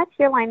Marcia Smith.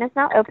 Your line is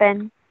now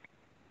open.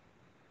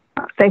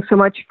 Thanks so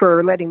much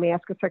for letting me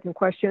ask a second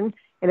question.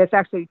 And it's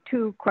actually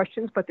two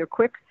questions, but they're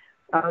quick.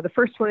 The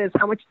first one is,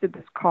 how much did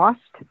this cost?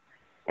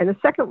 And the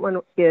second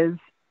one is,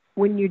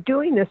 when you're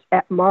doing this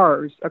at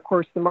Mars, of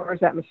course, the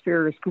Mars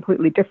atmosphere is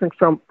completely different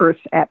from Earth's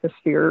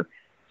atmosphere.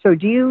 So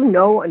do you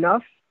know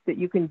enough that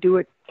you can do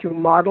it through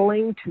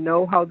modeling to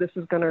know how this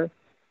is going to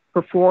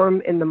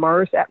perform in the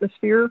Mars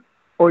atmosphere,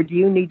 or do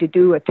you need to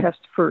do a test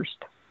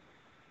first?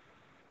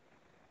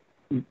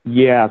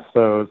 Yeah,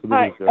 so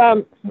Hi,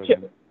 go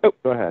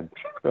ahead,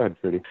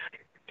 Trudy.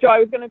 Joe, I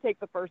was going to take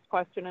the first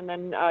question, and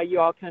then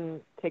you all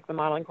can take the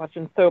modeling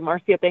question. So,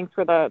 Marcia, thanks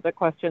for the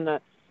question. The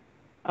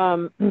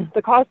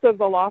cost of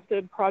the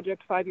LOFTID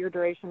project, 5-year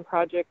duration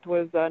project,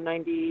 was about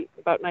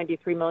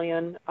 $93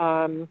 million.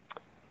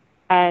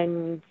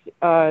 And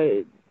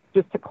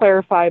just to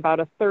clarify,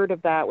 about a third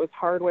of that was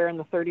hardware in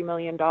the $30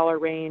 million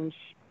range,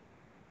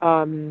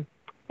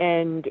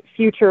 and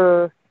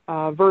future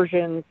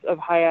versions of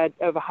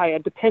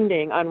HIAD,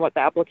 depending on what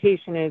the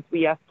application is,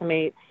 we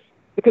estimate,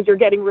 because you're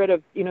getting rid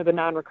of the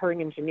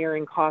non-recurring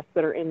engineering costs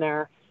that are in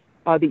there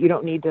that you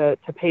don't need to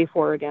pay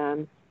for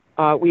again.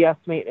 We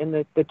estimate in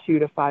the $2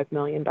 to $5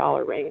 million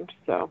range.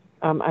 So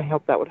I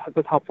hope that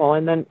was helpful.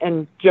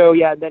 And Joe,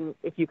 then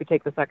if you could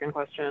take the second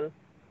question.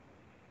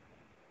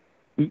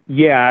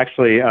 Yeah,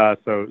 actually,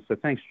 so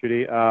thanks,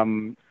 Trudy.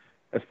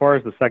 As far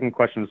as the second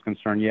question is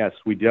concerned, yes,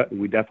 we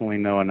definitely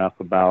know enough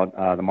about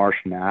the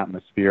Martian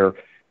atmosphere.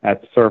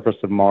 At the surface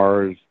of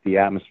Mars, the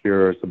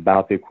atmosphere is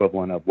about the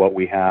equivalent of what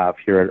we have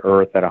here at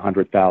Earth at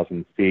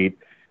 100,000 feet.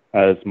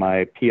 As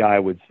my PI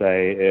would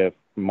say, if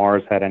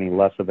Mars had any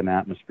less of an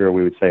atmosphere,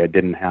 we would say it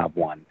didn't have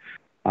one.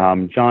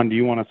 John, do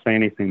you want to say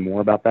anything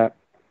more about that?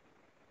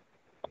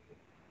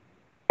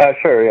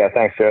 Sure, yeah,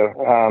 thanks,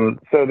 Joe.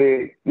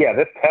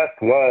 This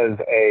test was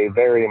a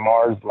very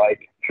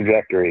Mars-like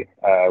trajectory.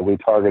 We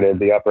targeted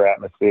the upper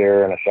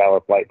atmosphere and a shallow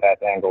flight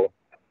path angle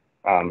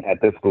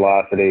at this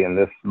velocity and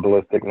this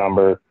ballistic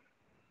number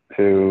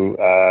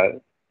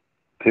to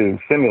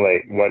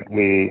simulate what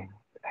we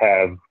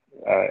have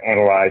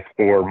analyzed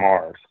for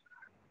Mars.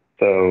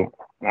 So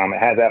it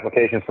has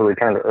applications for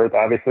return to Earth,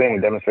 obviously, and we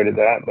demonstrated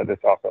that, but this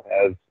also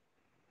has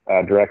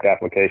direct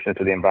application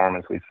to the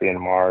environments we see in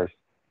Mars.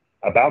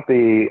 About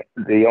the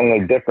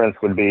only difference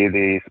would be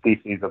the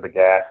species of the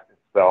gas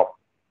itself.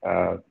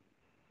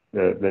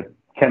 The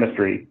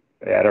chemistry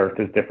at Earth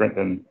is different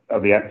than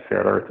of the atmosphere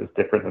at Earth is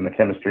different than the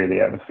chemistry of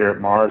the atmosphere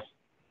at Mars.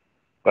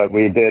 But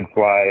we did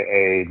fly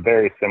a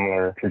very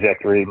similar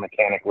trajectory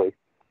mechanically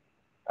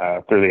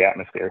through the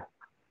atmosphere.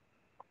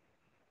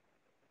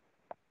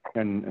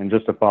 And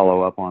just to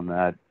follow up on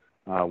that,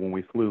 when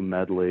we flew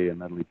Medley and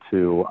Medley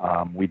 2,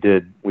 we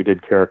did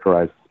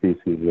characterize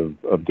species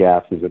of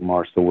gases at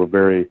Mars. So we're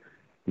very,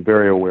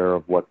 very aware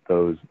of what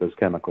those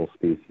chemical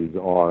species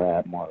are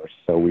at Mars.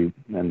 So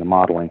and the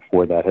modeling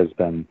for that has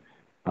been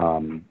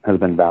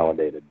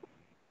validated.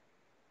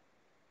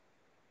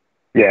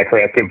 Yeah,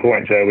 correct. Good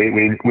point, Joe.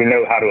 We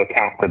know how to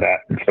account for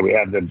that. So we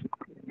have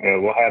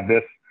we'll have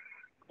this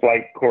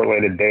flight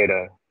correlated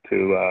data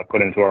to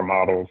put into our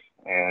models,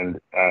 and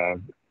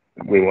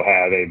we will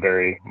have a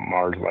very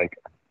Mars-like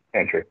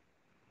entry.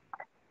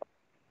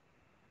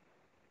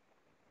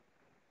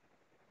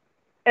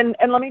 And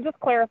let me just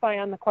clarify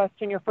on the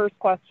question, your first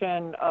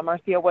question,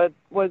 Marcia, was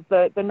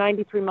the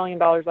 $93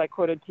 million I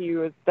quoted to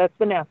you, that's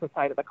the NASA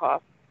side of the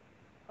cost.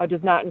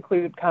 Does not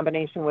include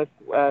combination with,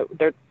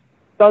 there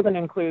doesn't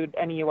include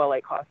any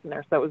ULA costs in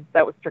there, so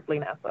that was strictly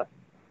NASA.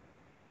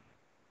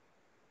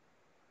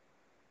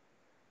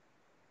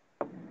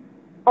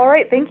 All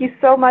right, thank you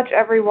so much,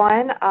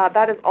 everyone.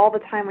 That is all the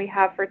time we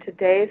have for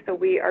today, so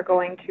we are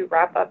going to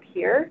wrap up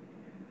here.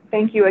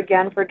 Thank you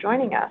again for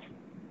joining us.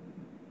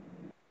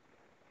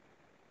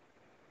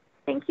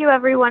 Thank you,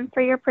 everyone,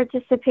 for your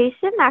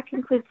participation. That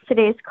concludes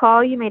today's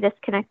call. You may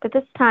disconnect at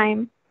this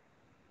time.